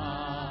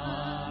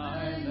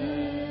silent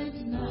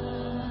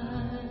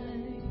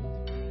night,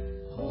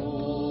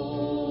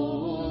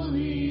 holy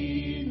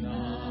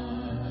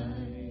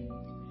night,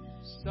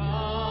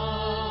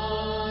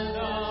 Son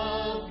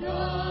of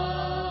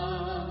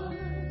God,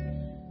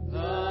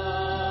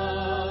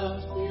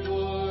 love's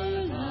pure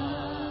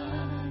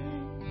light,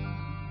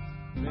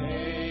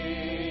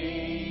 radiant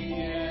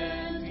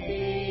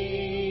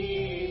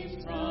beams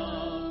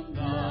from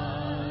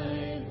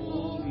thy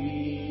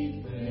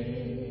holy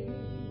face.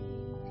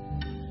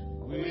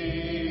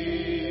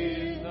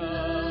 With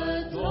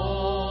the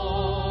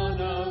dawn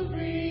of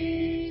redeeming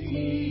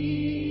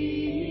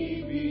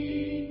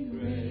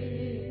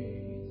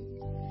grace,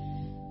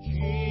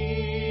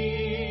 Jesus,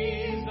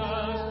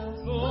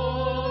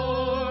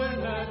 Lord,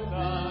 at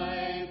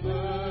thy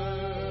birth,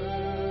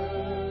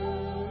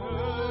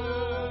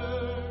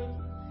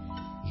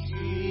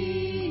 Jesus,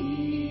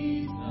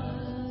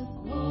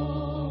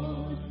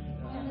 Lord,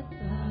 at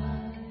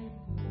thy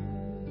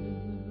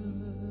birth.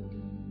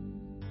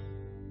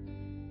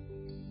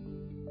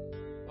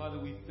 Father,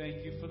 we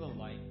thank you for the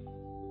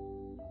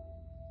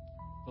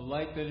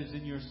light that is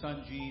in your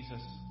Son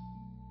Jesus,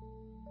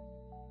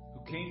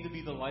 who came to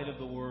be the light of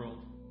the world,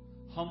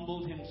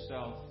 humbled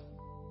himself,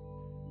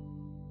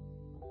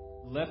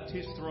 left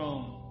his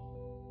throne,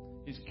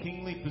 his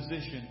kingly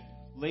position,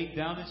 laid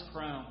down his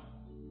crown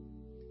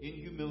in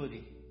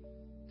humility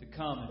to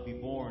come and be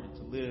born and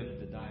to live and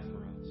to die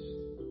for us.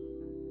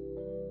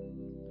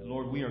 And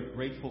Lord, we are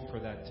grateful for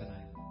that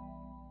tonight.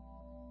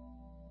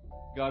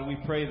 God, we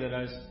pray that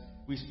as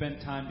we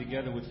spend time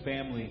together with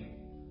family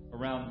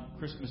around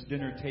Christmas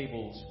dinner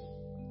tables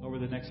over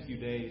the next few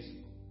days,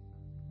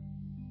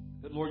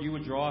 that, Lord, you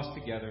would draw us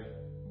together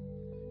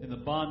in the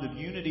bond of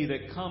unity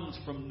that comes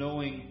from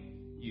knowing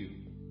you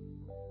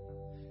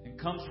and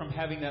comes from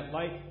having that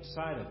light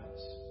inside of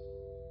us.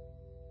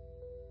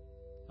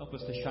 Help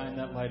us to shine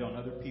that light on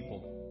other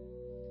people.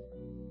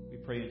 We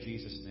pray in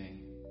Jesus'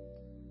 name.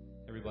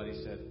 Everybody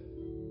said,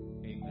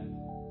 amen.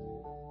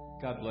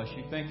 God bless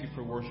you. Thank you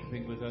for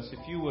worshiping with us.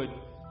 If you would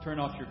turn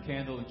off your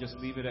candle and just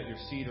leave it at your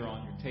seat or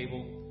on your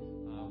table.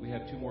 We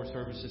have 2 more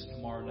services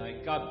tomorrow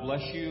night. God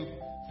bless you.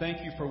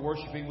 Thank you for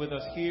worshiping with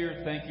us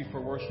here. Thank you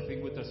for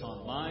worshiping with us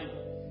online.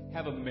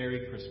 Have a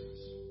Merry Christmas.